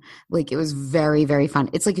fun. Like, it was very, very fun.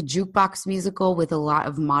 It's like a jukebox musical with a lot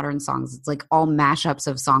of modern songs. It's like all mashups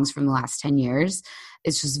of songs from the last 10 years.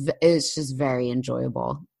 It's just very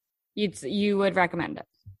enjoyable. You would recommend it?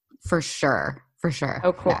 For sure.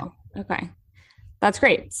 Oh, cool. Yeah. Okay. That's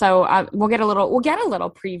great. So we'll get a little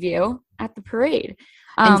preview at the parade.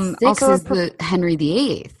 And Six is the Henry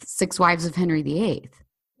VIII, Six Wives of Henry VIII.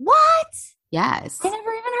 What? Yes. I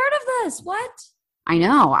never even heard of this. What? I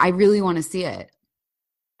know. I really want to see it.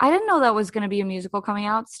 I didn't know that was going to be a musical coming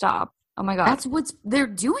out. Stop. Oh my God. That's what they're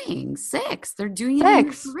doing. Six. They're doing it in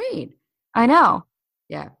the parade. I know.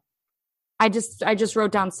 Yeah. I just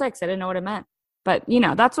wrote down Six. I didn't know what it meant. But,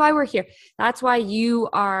 that's why we're here. That's why you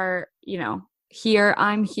are, here.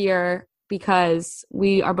 I'm here because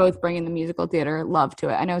we are both bringing the musical theater love to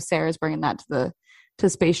it. I know Sarah's bringing that to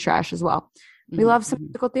Space Trash as well. We love some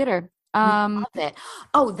musical theater. Love it.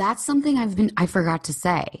 Oh, that's something I forgot to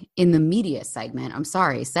say in the media segment. I'm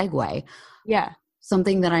sorry, segue. Yeah.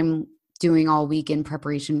 Something that I'm doing all week in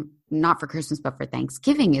preparation, not for Christmas, but for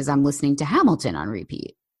Thanksgiving, is I'm listening to Hamilton on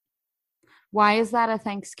repeat. Why is that a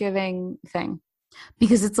Thanksgiving thing?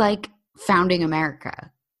 Because it's like founding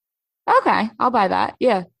America. Okay, I'll buy that.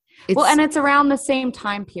 Yeah. And it's around the same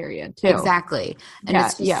time period too. Exactly. And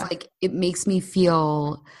it's just like, it makes me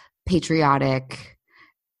feel patriotic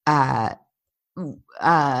in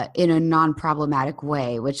a non-problematic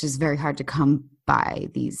way, which is very hard to come by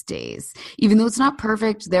these days. Even though it's not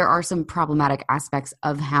perfect, there are some problematic aspects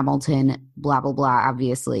of Hamilton, blah, blah, blah,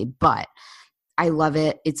 obviously. But I love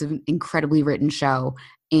it. It's an incredibly written show,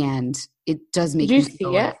 and it does make me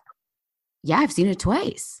feel see it? Yeah, I've seen it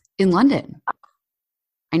twice in London.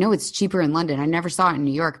 I know it's cheaper in London. I never saw it in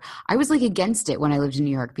New York. I was like against it when I lived in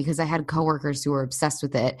New York because I had coworkers who were obsessed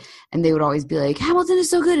with it, and they would always be like, Hamilton is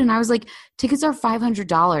so good. And I was like, tickets are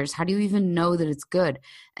 $500. How do you even know that it's good?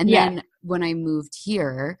 And then when I moved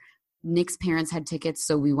here, Nick's parents had tickets,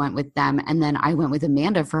 so we went with them. And then I went with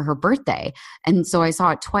Amanda for her birthday. And so I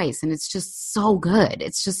saw it twice, and it's just so good.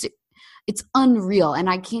 It's unreal. And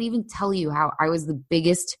I can't even tell you how I was the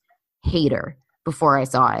biggest hater before I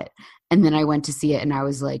saw it. And then I went to see it and I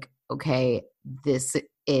was like, okay, this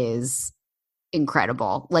is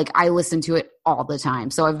incredible. Like, I listen to it all the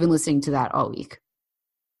time. So I've been listening to that all week.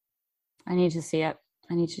 I need to see it.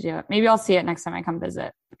 I need to do it. Maybe I'll see it next time I come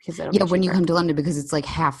visit. Because when you come to London, because it's like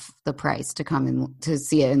half the price to come in to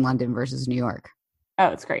see it in London versus New York. Oh,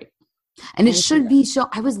 it's great. And it should be so.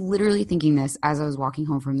 I was literally thinking this as I was walking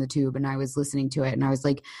home from the tube and I was listening to it and I was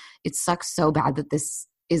like, it sucks so bad that this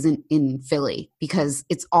isn't in Philly because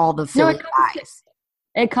it's all the Philly guys.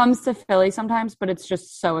 It comes to Philly sometimes, but it's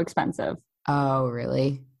just so expensive. Oh,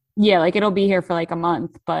 really? Yeah, like it'll be here for like a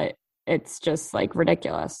month, but it's just like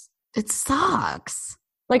ridiculous. It sucks.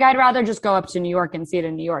 Like, I'd rather just go up to New York and see it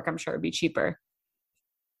in New York. I'm sure it'd be cheaper.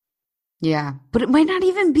 Yeah, but it might not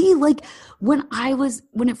even be like when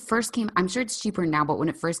it first came, I'm sure it's cheaper now, but when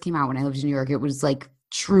it first came out, when I lived in New York, it was like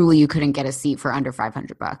truly you couldn't get a seat for under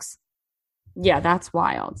 $500. Yeah, that's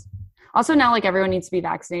wild. Also now, like, everyone needs to be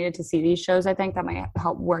vaccinated to see these shows. I think that might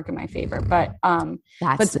help work in my favor. But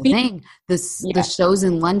that's the thing. The shows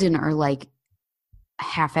in London are like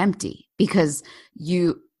half empty because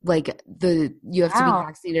you have to be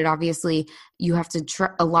vaccinated. Obviously, you have to.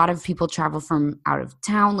 A lot of people travel from out of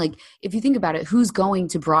town. Like, if you think about it, who's going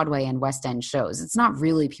to Broadway and West End shows? It's not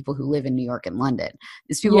really people who live in New York and London.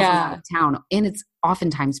 It's people from out of town, and it's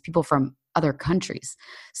oftentimes people from other countries.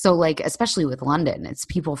 So, like, especially with London, it's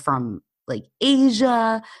people from like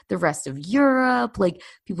Asia, the rest of Europe, like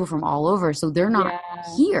people from all over. So they're not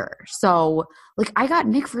here. So, like, I got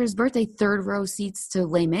Nick for his birthday 3rd row seats to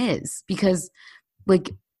Les Mis because,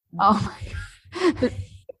 like, oh my God.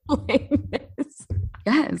 Les Mis.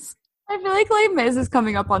 Yes. I feel like Les Mis is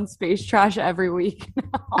coming up on Space Trash every week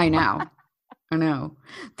now. I know.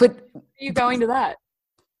 But are you going to that?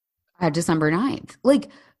 December 9th. Like,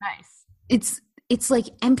 nice. It's like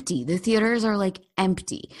empty. The theaters are like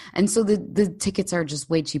empty. And so the tickets are just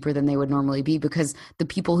way cheaper than they would normally be because the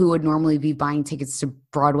people who would normally be buying tickets to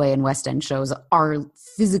Broadway and West End shows are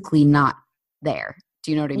physically not there.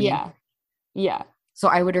 Do you know what I mean? Yeah. Yeah. So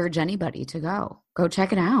I would urge anybody to go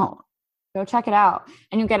check it out. Go check it out.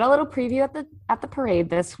 And you'll get a little preview at the parade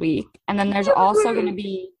this week. And then there's also going to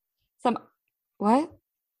be some, what?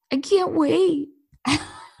 I can't wait.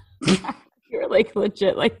 You're like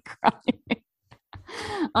legit like crying.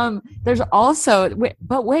 There's also,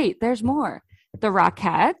 there's more. The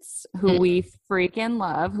Rockettes, who we freaking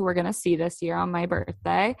love, who we're going to see this year on my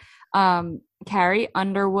birthday. Carrie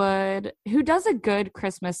Underwood, who does a good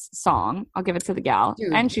Christmas song. I'll give it to the gal.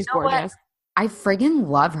 Dude, and she's gorgeous. I friggin'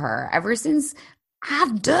 love her. Ever since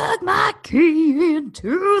I've dug my key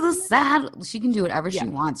into the side. She can do whatever she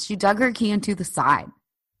wants. She dug her key into the side.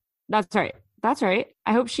 That's right. That's right.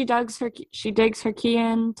 I hope she digs her key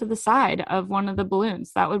into the side of one of the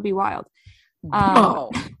balloons. That would be wild.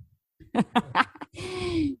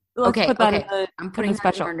 Okay. I'm putting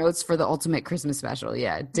that in our notes for the ultimate Christmas special.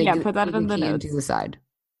 Yeah. Put that in the notes. Into the side.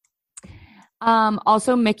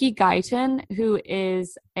 Also, Mickey Guyton, who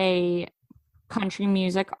is a country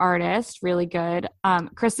music artist, really good.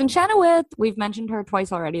 Kristen Chenoweth, we've mentioned her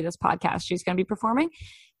twice already this podcast. She's going to be performing.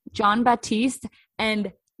 Jon Batiste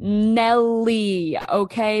and Nelly.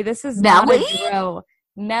 Okay, this is Nelly? Not a drill.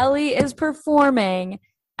 Nelly is performing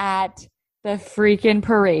at the freaking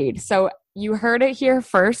parade. So you heard it here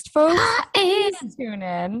first, folks. Please tune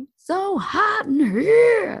in. So hot in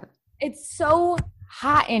here. It's so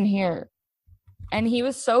hot in here. And he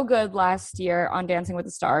was so good last year on Dancing with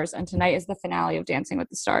the Stars, and tonight is the finale of Dancing with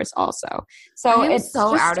the Stars also. So it's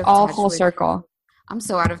so just out of all full circle. I'm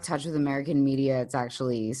so out of touch with American media. It's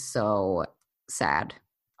actually so sad.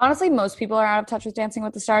 Honestly, most people are out of touch with Dancing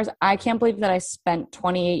with the Stars. I can't believe that I spent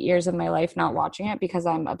 28 years of my life not watching it because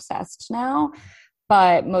I'm obsessed now.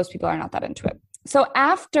 But most people are not that into it. So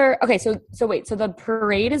so the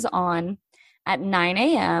parade is on at 9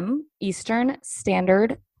 a.m. Eastern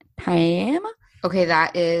Standard Time. Okay,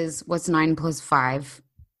 that is, what's 9 plus 5?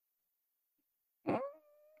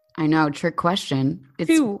 I know, trick question. It's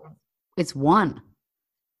 2. It's 1.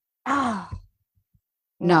 Oh.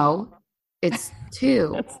 No, it's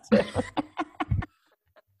 2. It's 2.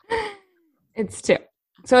 It's 2.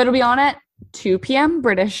 So it'll be on at 2 p.m.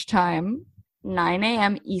 British time. 9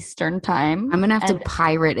 a.m. Eastern time. I'm going to have to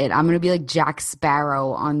pirate it. I'm going to be like Jack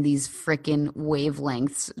Sparrow on these freaking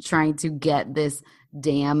wavelengths trying to get this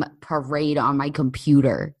damn parade on my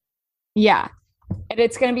computer. Yeah. And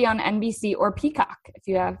it's going to be on NBC or Peacock if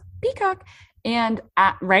you have Peacock. And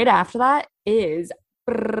right after that is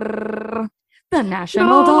the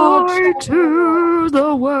National Dog Show. To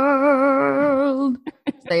the world.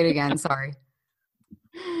 Say it again. Sorry.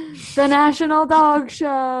 The National Dog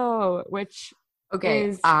Show, which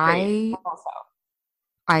is I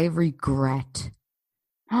regret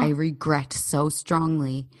so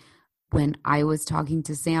strongly when I was talking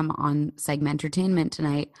to Sam on Segment Entertainment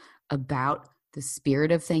tonight about the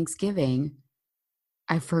spirit of Thanksgiving.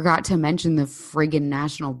 I forgot to mention the friggin'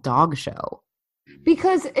 National Dog Show.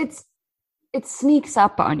 Because it sneaks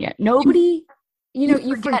up on you. Nobody,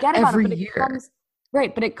 you forget about every it, but year.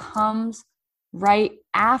 But it comes right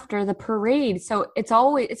after the parade. So it's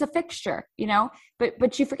a fixture,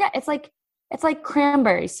 but you forget it's like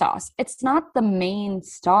cranberry sauce. It's not the main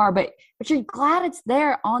star, but you're glad it's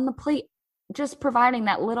there on the plate, just providing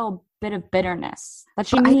that little bit of bitterness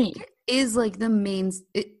that you need. I think it is like the main,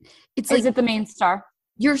 it's like, is it the main star?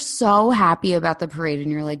 You're so happy about the parade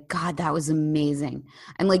and you're like, God, that was amazing.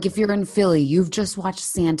 And like, if you're in Philly, you've just watched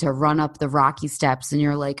Santa run up the Rocky Steps and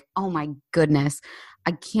you're like, oh my goodness,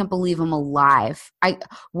 I can't believe I'm alive.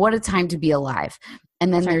 What a time to be alive.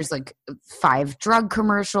 And then there's like 5 drug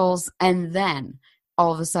commercials. And then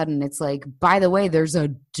all of a sudden it's like, by the way, there's a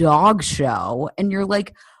dog show. And you're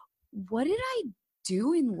like, what did I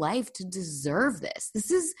do in life to deserve this?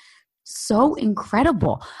 This is so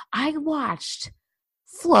incredible. I watched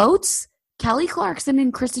Floats, Kelly Clarkson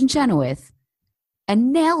and Kristen Chenoweth,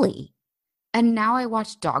 and Nelly. And now I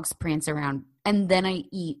watch dogs prance around and then I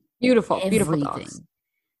eat beautiful dogs.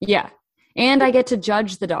 Yeah. And I get to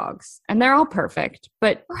judge the dogs and they're all perfect,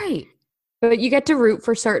 but you get to root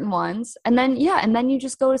for certain ones. And then you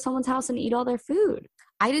just go to someone's house and eat all their food.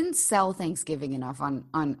 I didn't sell Thanksgiving enough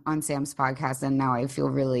on Sam's podcast. And now I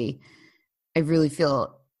really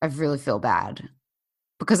feel bad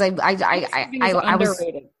because I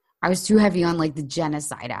was too heavy on like the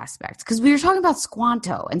genocide aspect because we were talking about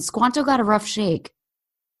Squanto and Squanto got a rough shake.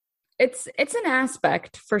 It's an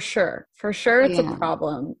aspect for sure. For sure it's a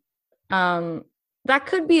problem. That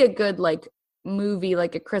could be a good like movie,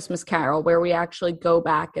 like A Christmas Carol, where we actually go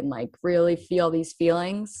back and like really feel these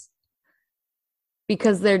feelings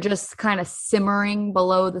because they're just kind of simmering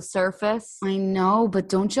below the surface. I know, but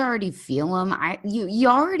don't you already feel them? You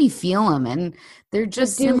already feel them and they're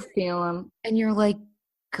just you do feel them. And you're like,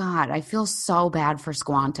 God, I feel so bad for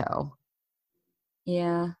Squanto.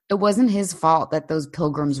 Yeah. It wasn't his fault that those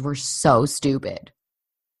pilgrims were so stupid.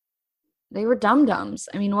 They were dum-dums.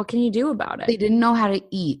 I mean, what can you do about it? They didn't know how to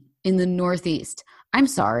eat in the Northeast. I'm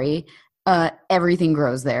sorry. Everything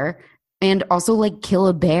grows there. And also, like, kill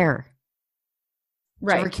a bear.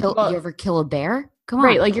 Right. You ever kill a bear? Come on.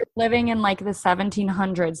 Right. Like, you're living in, like, the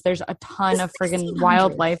 1700s. There's a ton of friggin'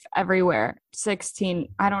 wildlife everywhere.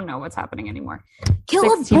 I don't know what's happening anymore. Kill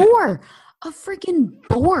a boar. A freaking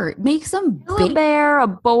boar. Make some a bear, a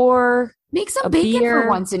boar. Make some bacon for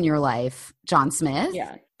once in your life, John Smith.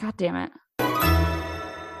 Yeah. God damn it.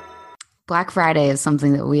 Black Friday is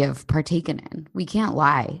something that we have partaken in. We can't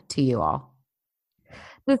lie to you all.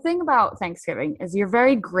 The thing about Thanksgiving is you're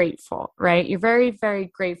very grateful, right? You're very, very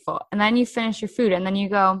grateful. And then you finish your food and then you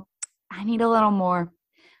go, I need a little more.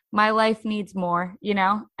 My life needs more,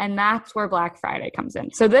 And that's where Black Friday comes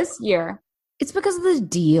in. So this year, it's because of the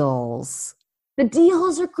deals. The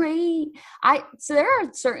deals are great. So there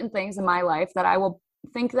are certain things in my life that I will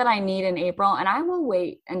think that I need in April, and I will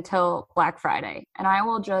wait until Black Friday, and I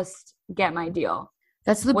will just get my deal.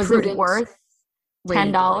 That's the Was it worth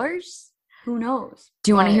 $10? Who knows?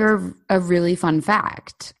 Do you want to hear a really fun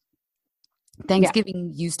fact?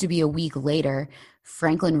 Thanksgiving used to be a week later.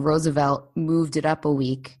 Franklin Roosevelt moved it up a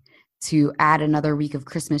week to add another week of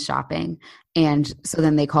Christmas shopping. And so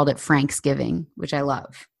then they called it Franksgiving, which I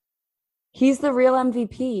love. He's the real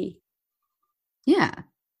MVP. Yeah.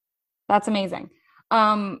 That's amazing.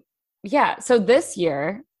 So this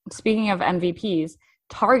year, speaking of MVPs,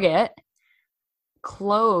 Target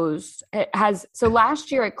closed.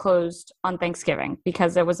 Last year it closed on Thanksgiving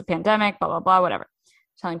because there was a pandemic, blah, blah, blah, whatever,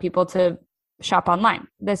 telling people to shop online.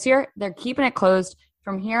 This year, they're keeping it closed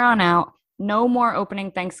from here on out. No more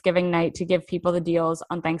opening Thanksgiving night to give people the deals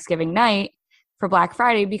on Thanksgiving night for Black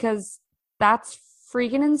Friday because that's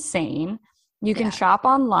freaking insane. You can shop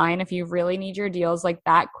online if you really need your deals like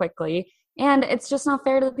that quickly. And it's just not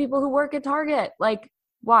fair to the people who work at Target. Like,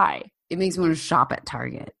 why? It makes me want to shop at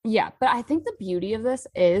Target. Yeah, but I think the beauty of this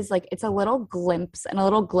is like it's a little glimpse and a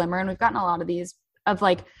little glimmer, and we've gotten a lot of these of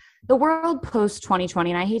like the world post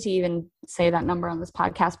 2020. And I hate to even say that number on this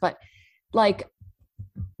podcast, but like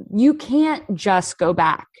you can't just go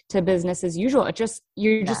back to business as usual. It's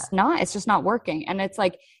just not working. And it's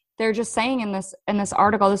like they're just saying in this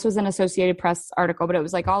article, this was an Associated Press article, but it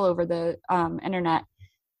was like all over the internet,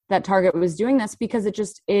 that Target was doing this because it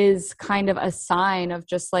just is kind of a sign of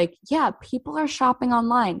just like, yeah, people are shopping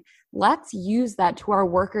online. Let's use that to our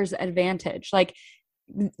workers' advantage. Like,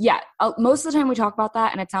 yeah, most of the time we talk about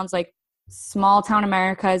that and it sounds like small town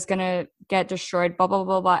America is going to get destroyed, blah, blah,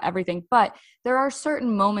 blah, blah, everything. But there are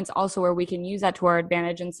certain moments also where we can use that to our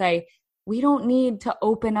advantage and say, we don't need to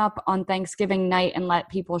open up on Thanksgiving night and let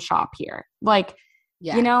people shop here. Like,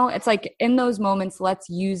 yeah. You know, it's like in those moments, let's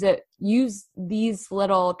use these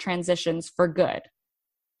little transitions for good.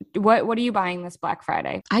 What are you buying this Black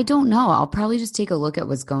Friday? I don't know. I'll probably just take a look at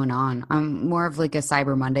what's going on. I'm more of like a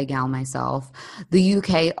Cyber Monday gal myself. The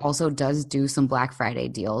UK also does do some Black Friday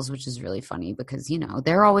deals, which is really funny because, you know,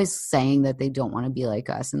 they're always saying that they don't want to be like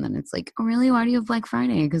us. And then it's like, oh, really? Why do you have Black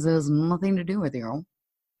Friday? Because it has nothing to do with you.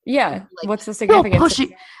 Yeah. Like, what's the significance? And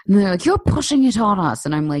they're like, you're pushing it on us.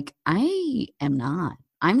 And I'm like, I am not.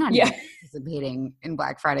 I'm not even participating in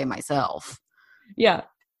Black Friday myself. Yeah.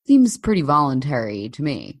 Seems pretty voluntary to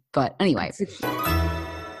me. But anyway.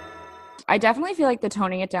 I definitely feel like the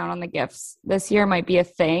toning it down on the gifts this year might be a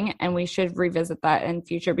thing. And we should revisit that in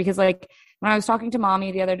future. Because like when I was talking to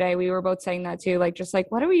mommy the other day, we were both saying that too. Like, just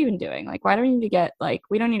like, what are we even doing? Like, why do we need to get like,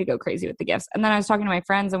 we don't need to go crazy with the gifts. And then I was talking to my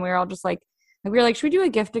friends and we were all just like, we were like, should we do a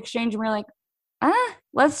gift exchange? And we were like,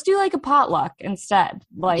 let's do like a potluck instead.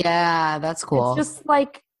 Like, yeah, that's cool. It's just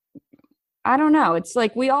like, I don't know. It's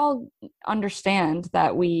like we all understand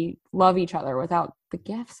that we love each other without the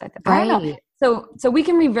gifts. I don't know. So we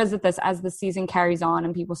can revisit this as the season carries on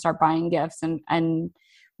and people start buying gifts and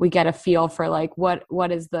we get a feel for like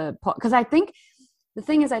what is because I think the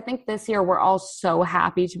thing is, I think this year we're all so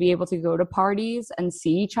happy to be able to go to parties and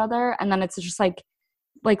see each other. And then it's just like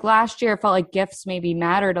last year, it felt like gifts maybe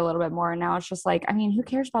mattered a little bit more. And now it's just like, I mean, who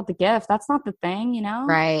cares about the gift? That's not the thing, you know?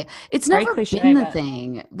 Right. It's never been the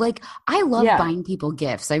thing. Like, I love buying people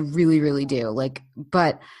gifts. I really, really do. Like,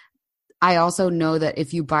 but I also know that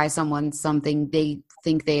if you buy someone something, they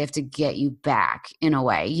think they have to get you back in a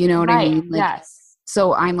way. You know what I mean? Like, yes.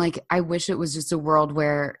 So I'm like, I wish it was just a world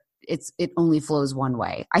where it only flows one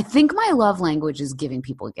way. I think my love language is giving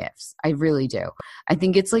people gifts. I really do. I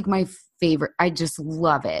think it's like my favorite. I just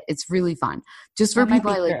love it. It's really fun. Just for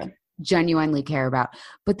people I like genuinely care about.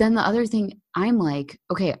 But then the other thing, I'm like,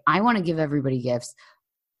 okay, I want to give everybody gifts.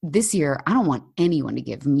 This year, I don't want anyone to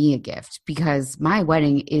give me a gift because my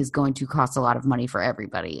wedding is going to cost a lot of money for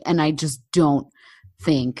everybody. And I just don't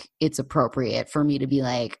think it's appropriate for me to be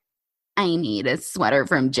like, I need a sweater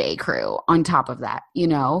from J. Crew on top of that, you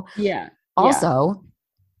know? Yeah. Also,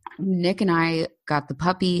 Nick and I got the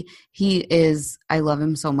puppy. I love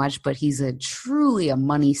him so much, but he's truly a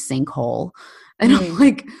money sinkhole. And I'm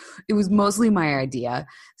like, it was mostly my idea.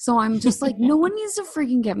 So I'm just like, no one needs to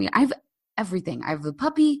freaking get me. I have everything. I have the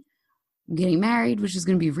puppy. I'm getting married, which is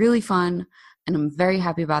going to be really fun. And I'm very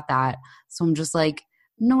happy about that. So I'm just like,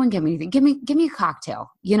 no one get me anything. Give me a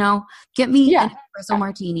cocktail, you know? Get me an espresso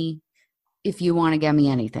martini if you want to get me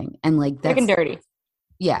anything. And like that's quick and dirty.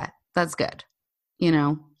 Yeah, that's good. You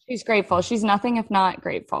know? She's grateful. She's nothing if not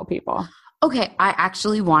grateful, people. Okay, I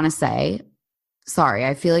actually want to say, sorry,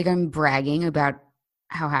 I feel like I'm bragging about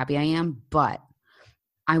how happy I am, but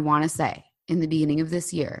I want to say in the beginning of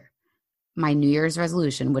this year, my New Year's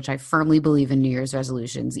resolution, which I firmly believe in New Year's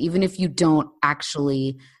resolutions, even if you don't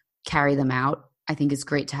actually carry them out, I think it's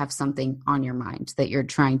great to have something on your mind that you're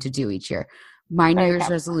trying to do each year. My New Year's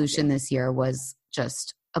resolution this year was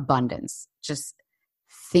just abundance. Just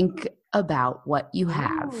think about what you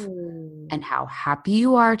have and how happy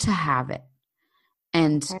you are to have it.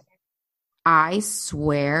 And I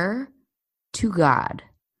swear to God,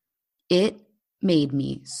 it made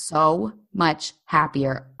me so much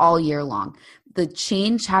happier all year long. The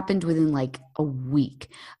change happened within like a week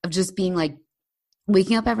of just being like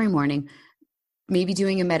waking up every morning, maybe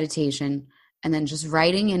doing a meditation, and then just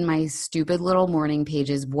writing in my stupid little morning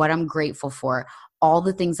pages what I'm grateful for, all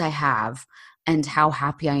the things I have, and how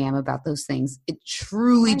happy I am about those things. It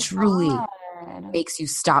truly makes you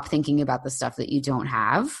stop thinking about the stuff that you don't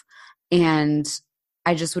have. And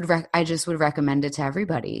I just would recommend it to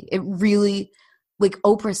everybody. It really, like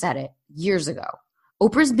Oprah said it years ago.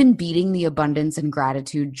 Oprah's been beating the abundance and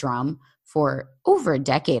gratitude drum for over a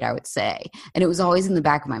decade, I would say. And it was always in the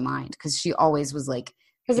back of my mind because she always was like,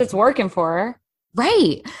 because it's working for her.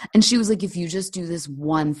 Right. And she was like, if you just do this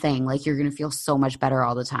one thing, like you're going to feel so much better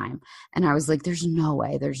all the time. And I was like, there's no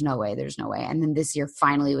way, there's no way, there's no way. And then this year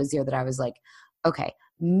finally was the year that I was like, okay,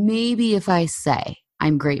 maybe if I say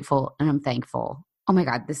I'm grateful and I'm thankful, oh my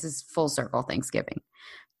God, this is full circle Thanksgiving.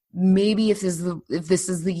 Maybe if this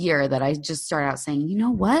is the year that I just start out saying, you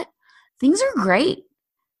know what, things are great,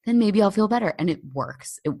 then maybe I'll feel better. And it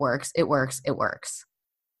works. It works. It works. It works.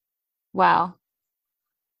 Wow.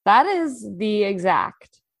 That is the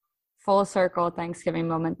exact full circle Thanksgiving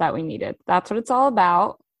moment that we needed. That's what it's all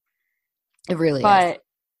about. It really is. But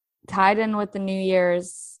tied in with the New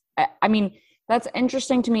Year's, I mean, that's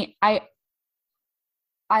interesting to me. I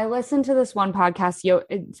listened to this one podcast.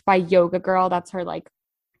 It's by Yoga Girl. That's her like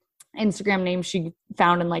Instagram name she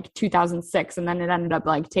found in like 2006. And then it ended up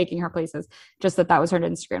like taking her places, just that was her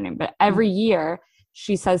Instagram name. But every year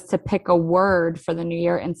she says to pick a word for the new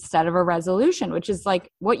year instead of a resolution, which is like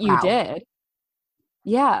what you did.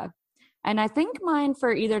 Yeah. And I think mine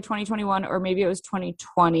for either 2021 or maybe it was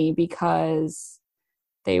 2020 because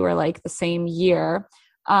they were like the same year,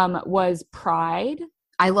 was pride.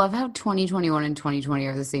 I love how 2021 and 2020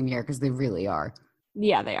 are the same year because they really are.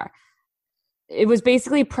 Yeah, they are. It was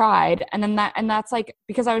basically pride. And then that's like,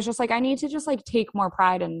 because I was just like, I need to just like take more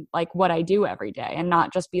pride in like what I do every day and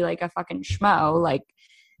not just be like a fucking schmo, like,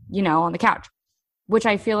 you know, on the couch, which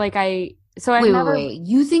I feel like wait.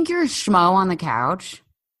 You think you're a schmo on the couch?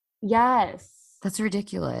 Yes. That's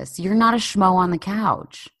ridiculous. You're not a schmo on the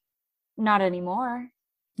couch. Not anymore.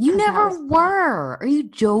 You never were. Are you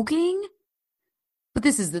joking? But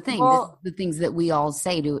this is the thing. Well, this is the things that we all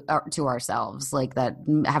say to ourselves, like that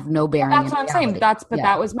have no bearing. That's what I'm saying.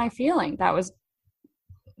 That was my feeling. That was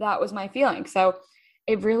my feeling. So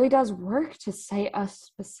it really does work to say a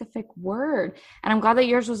specific word. And I'm glad that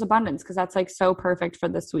yours was abundance because that's like so perfect for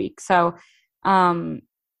this week. So,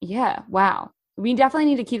 yeah, wow. We definitely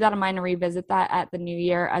need to keep that in mind and revisit that at the new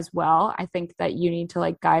year as well. I think that you need to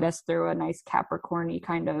like guide us through a nice Capricorn-y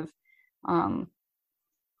kind of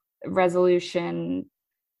resolution.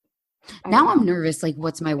 Now I'm nervous. Like,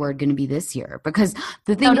 what's my word going to be this year? Because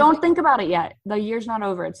the thing. No, don't think about it yet. The year's not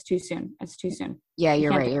over. It's too soon. Yeah,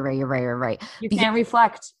 you're right. You can't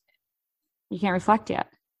reflect. You can't reflect yet.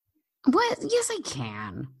 What? Yes, I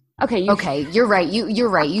can. Okay. Okay. You're right. You're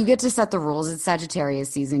right. You get to set the rules. It's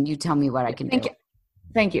Sagittarius season. You tell me what I can do.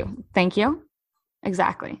 Thank you.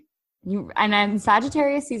 Exactly. And then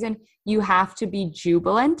Sagittarius season, you have to be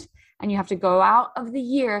jubilant and you have to go out of the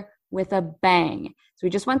year with a bang. So we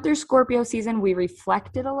just went through Scorpio season. We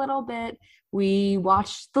reflected a little bit. We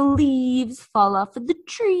watched the leaves fall off of the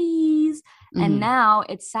trees. Mm-hmm. And now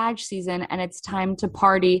it's Sag season and it's time to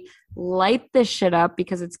party. Light this shit up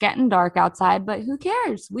because it's getting dark outside, but who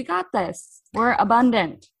cares? We got this. We're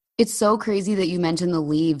abundant. It's so crazy that you mentioned the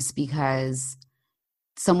leaves because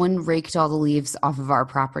someone raked all the leaves off of our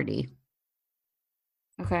property.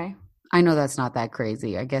 Okay. I know that's not that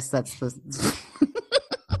crazy. I guess that's the...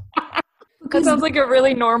 That sounds like a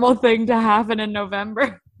really normal thing to happen in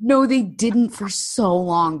November. No, they didn't for so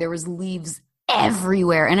long. There was leaves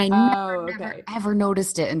everywhere. And I never ever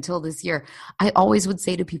noticed it until this year. I always would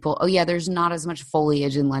say to people, oh yeah, there's not as much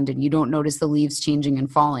foliage in London. You don't notice the leaves changing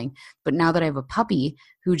and falling. But now that I have a puppy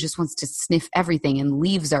who just wants to sniff everything, and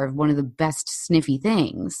leaves are one of the best sniffy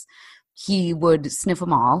things, he would sniff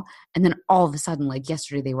them all. And then all of a sudden, like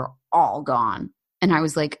yesterday, they were all gone. And I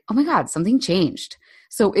was like, oh my God, something changed.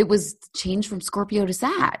 So it was changed from Scorpio to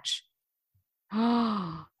Sag.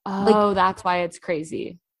 That's why it's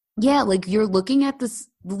crazy. Yeah, like you're looking at the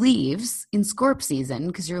leaves in Scorp season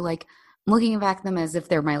because you're like, I'm looking back at them as if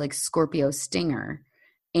they're my like Scorpio stinger.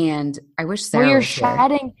 And I wish Sarah you're was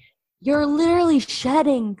shedding. here. You're literally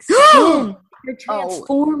shedding skin. You're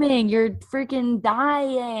transforming. You're freaking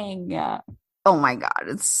dying. Oh my God,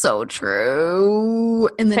 it's so true.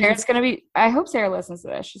 And then Sarah's going to be, I hope Sarah listens to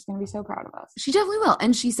this. She's going to be so proud of us. She definitely will.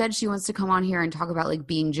 And she said she wants to come on here and talk about like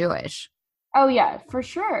being Jewish. Oh yeah, for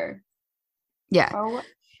sure. Yeah. Oh,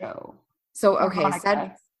 show. So,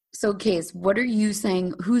 okay. So Case, what are you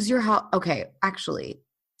saying? Who's your,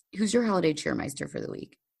 who's your holiday cheermeister for the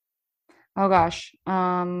week? Oh gosh.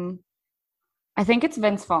 I think it's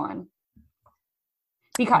Vince Vaughn.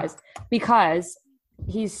 Because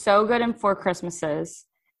he's so good in Four Christmases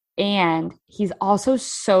and he's also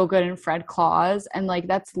so good in Fred Claus. And like,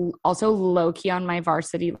 that's also low key on my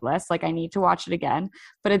varsity list. Like I need to watch it again,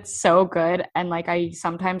 but it's so good. And like, I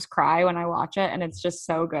sometimes cry when I watch it and it's just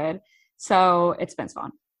so good. So it's Vince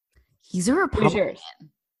Vaughn. He's a Republican. Who's yours?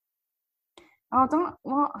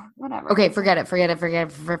 Whatever. Okay. Forget it.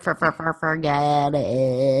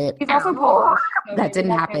 He's also Polish. That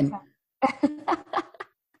didn't happen.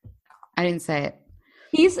 I didn't say it.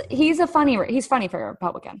 He's funny for a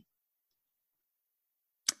Republican.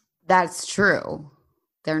 That's true.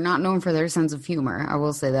 They're not known for their sense of humor. I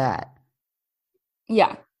will say that.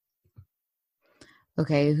 Yeah.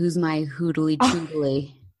 Okay, who's my hoodly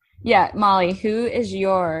choodly? Yeah, Molly, who is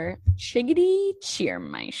your chiggity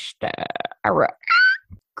cheermeister?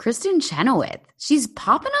 Kristen Chenoweth. She's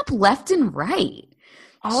popping up left and right.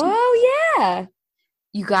 Oh, yeah.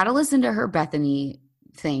 You got to listen to her Bethany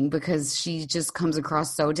thing because she just comes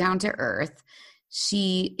across so down to earth.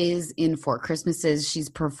 She is in Four Christmases. She's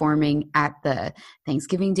performing at the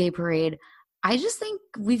Thanksgiving Day Parade. I just think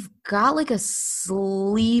we've got like a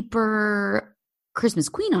sleeper Christmas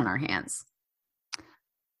queen on our hands.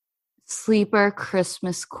 Sleeper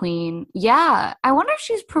Christmas queen. Yeah. I wonder if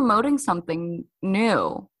she's promoting something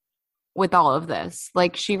new with all of this.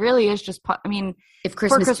 Like she really is just, I mean, if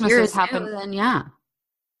Christmas has happened, then yeah.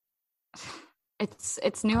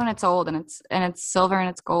 It's new and it's old and it's silver and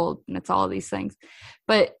it's gold and it's all of these things.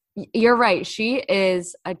 But you're right. She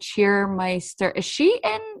is a cheermeister. Is she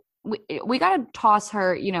in? We got to toss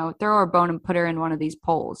her, throw her a bone and put her in one of these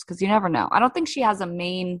polls because you never know. I don't think she has a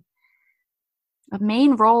main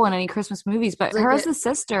role in any Christmas movies, but like her as the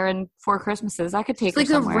sister in Four Christmases, I could take her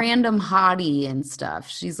somewhere. Like a random hottie and stuff.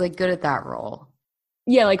 She's like good at that role.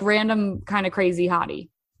 Yeah, like random kind of crazy hottie.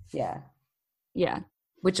 Yeah. Yeah.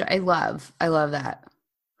 Which I love. I love that.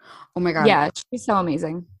 Oh my God. Yeah, she's so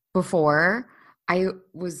amazing. Before, I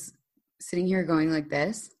was sitting here going like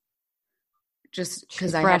this just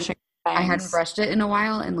because I hadn't brushed it in a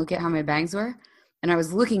while and look at how my bangs were. And I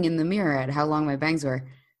was looking in the mirror at how long my bangs were.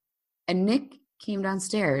 And Nick came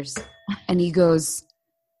downstairs and he goes,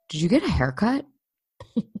 "Did you get a haircut?"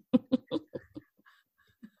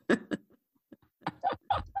 I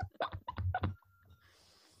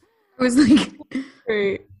was like,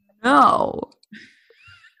 no.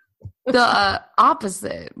 The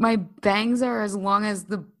opposite. My bangs are as long as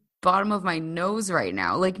the bottom of my nose right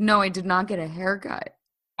now. Like, no, I did not get a haircut.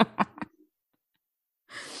 And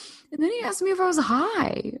then he asked me if I was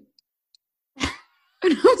high. And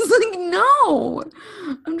I was like, no,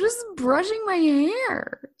 I'm just brushing my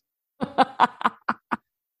hair.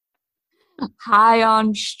 High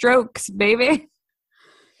on strokes, baby.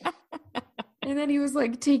 And then he was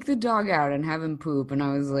like, take the dog out and have him poop. And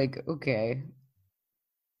I was like, okay.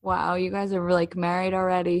 Wow, you guys are like married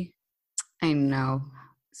already. I know.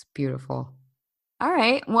 It's beautiful. All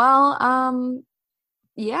right. Well,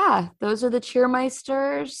 yeah, those are the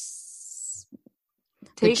cheermeisters.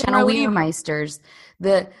 The Chenoweirmeisters.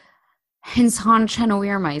 The Hinshon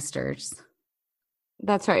Chenoweirmeisters.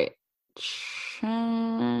 That's right.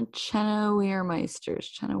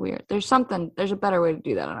 Chenoweirmeisters. Chenoweir. There's a better way to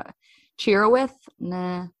do that. Cheerowith?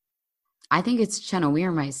 Nah. I think it's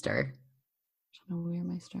Chenoweirmeister.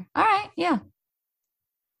 Chenoweirmeister. All right, yeah.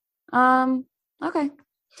 Okay.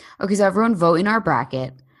 Okay, so everyone vote in our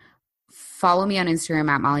bracket. Follow me on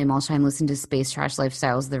Instagram at Molly Mulshine. Listen to Space Trash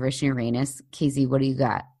Lifestyles, the Rich and Uranus. Casey, what do you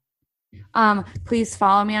got? Please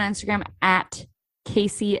follow me on Instagram at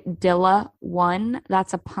Casey Dilla1.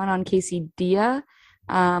 That's a pun on Casey Dia.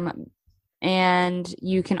 And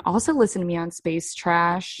you can also listen to me on Space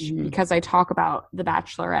Trash because I talk about The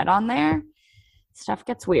Bachelorette on there. Stuff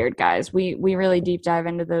gets weird, guys. We really deep dive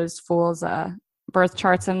into those fools' birth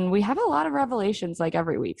charts, and we have a lot of revelations like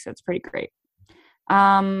every week, so it's pretty great.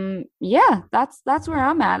 Yeah, that's where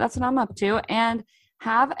I'm at. That's what I'm up to. And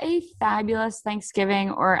have a fabulous Thanksgiving,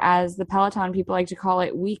 or as the Peloton people like to call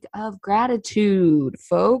it, week of gratitude,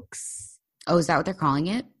 folks. Oh, is that what they're calling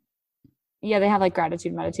it? Yeah, they have like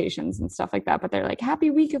gratitude meditations and stuff like that, but they're like, happy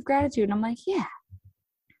week of gratitude. And I'm like, yeah,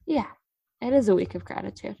 it is a week of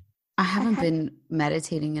gratitude. I haven't been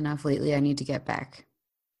meditating enough lately. I need to get back.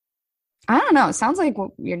 I don't know. It sounds like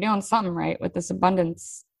you're doing something right with this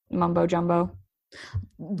abundance mumbo jumbo.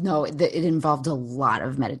 No, it involved a lot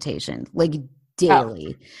of meditation, like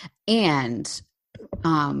daily. Oh. And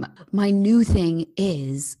my new thing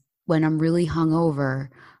is when I'm really hungover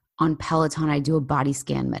on Peloton, I do a body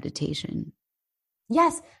scan meditation.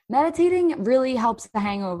 Yes, meditating really helps the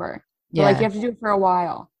hangover. Yeah. Like you have to do it for a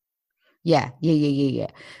while. Yeah.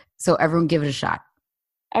 So everyone give it a shot.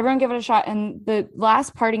 Everyone give it a shot. And the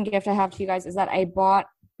last parting gift I have to you guys is that I bought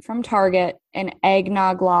from Target an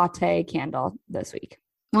eggnog latte candle this week.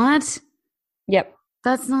 What? Yep.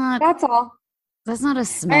 That's all. That's not a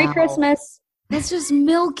smell. Merry Christmas. That's just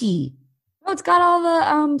milky. Oh, it's got all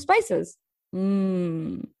the spices.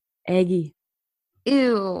 Eggy.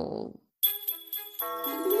 Ew.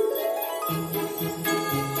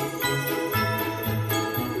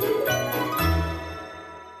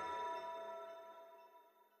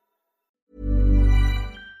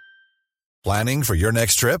 Planning for your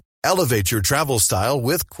next trip? Elevate your travel style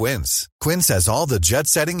with Quince. Quince has all the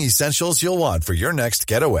jet-setting essentials you'll want for your next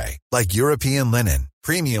getaway, like European linen,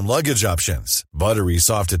 premium luggage options, buttery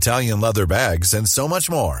soft Italian leather bags, and so much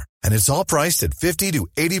more. And it's all priced at 50 to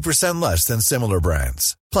 80% less than similar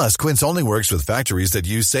brands. Plus, Quince only works with factories that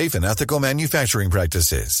use safe and ethical manufacturing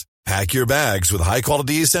practices. Pack your bags with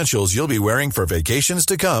high-quality essentials you'll be wearing for vacations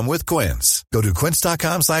to come with Quince. Go to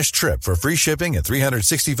quince.com/trip for free shipping and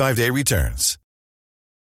 365-day returns.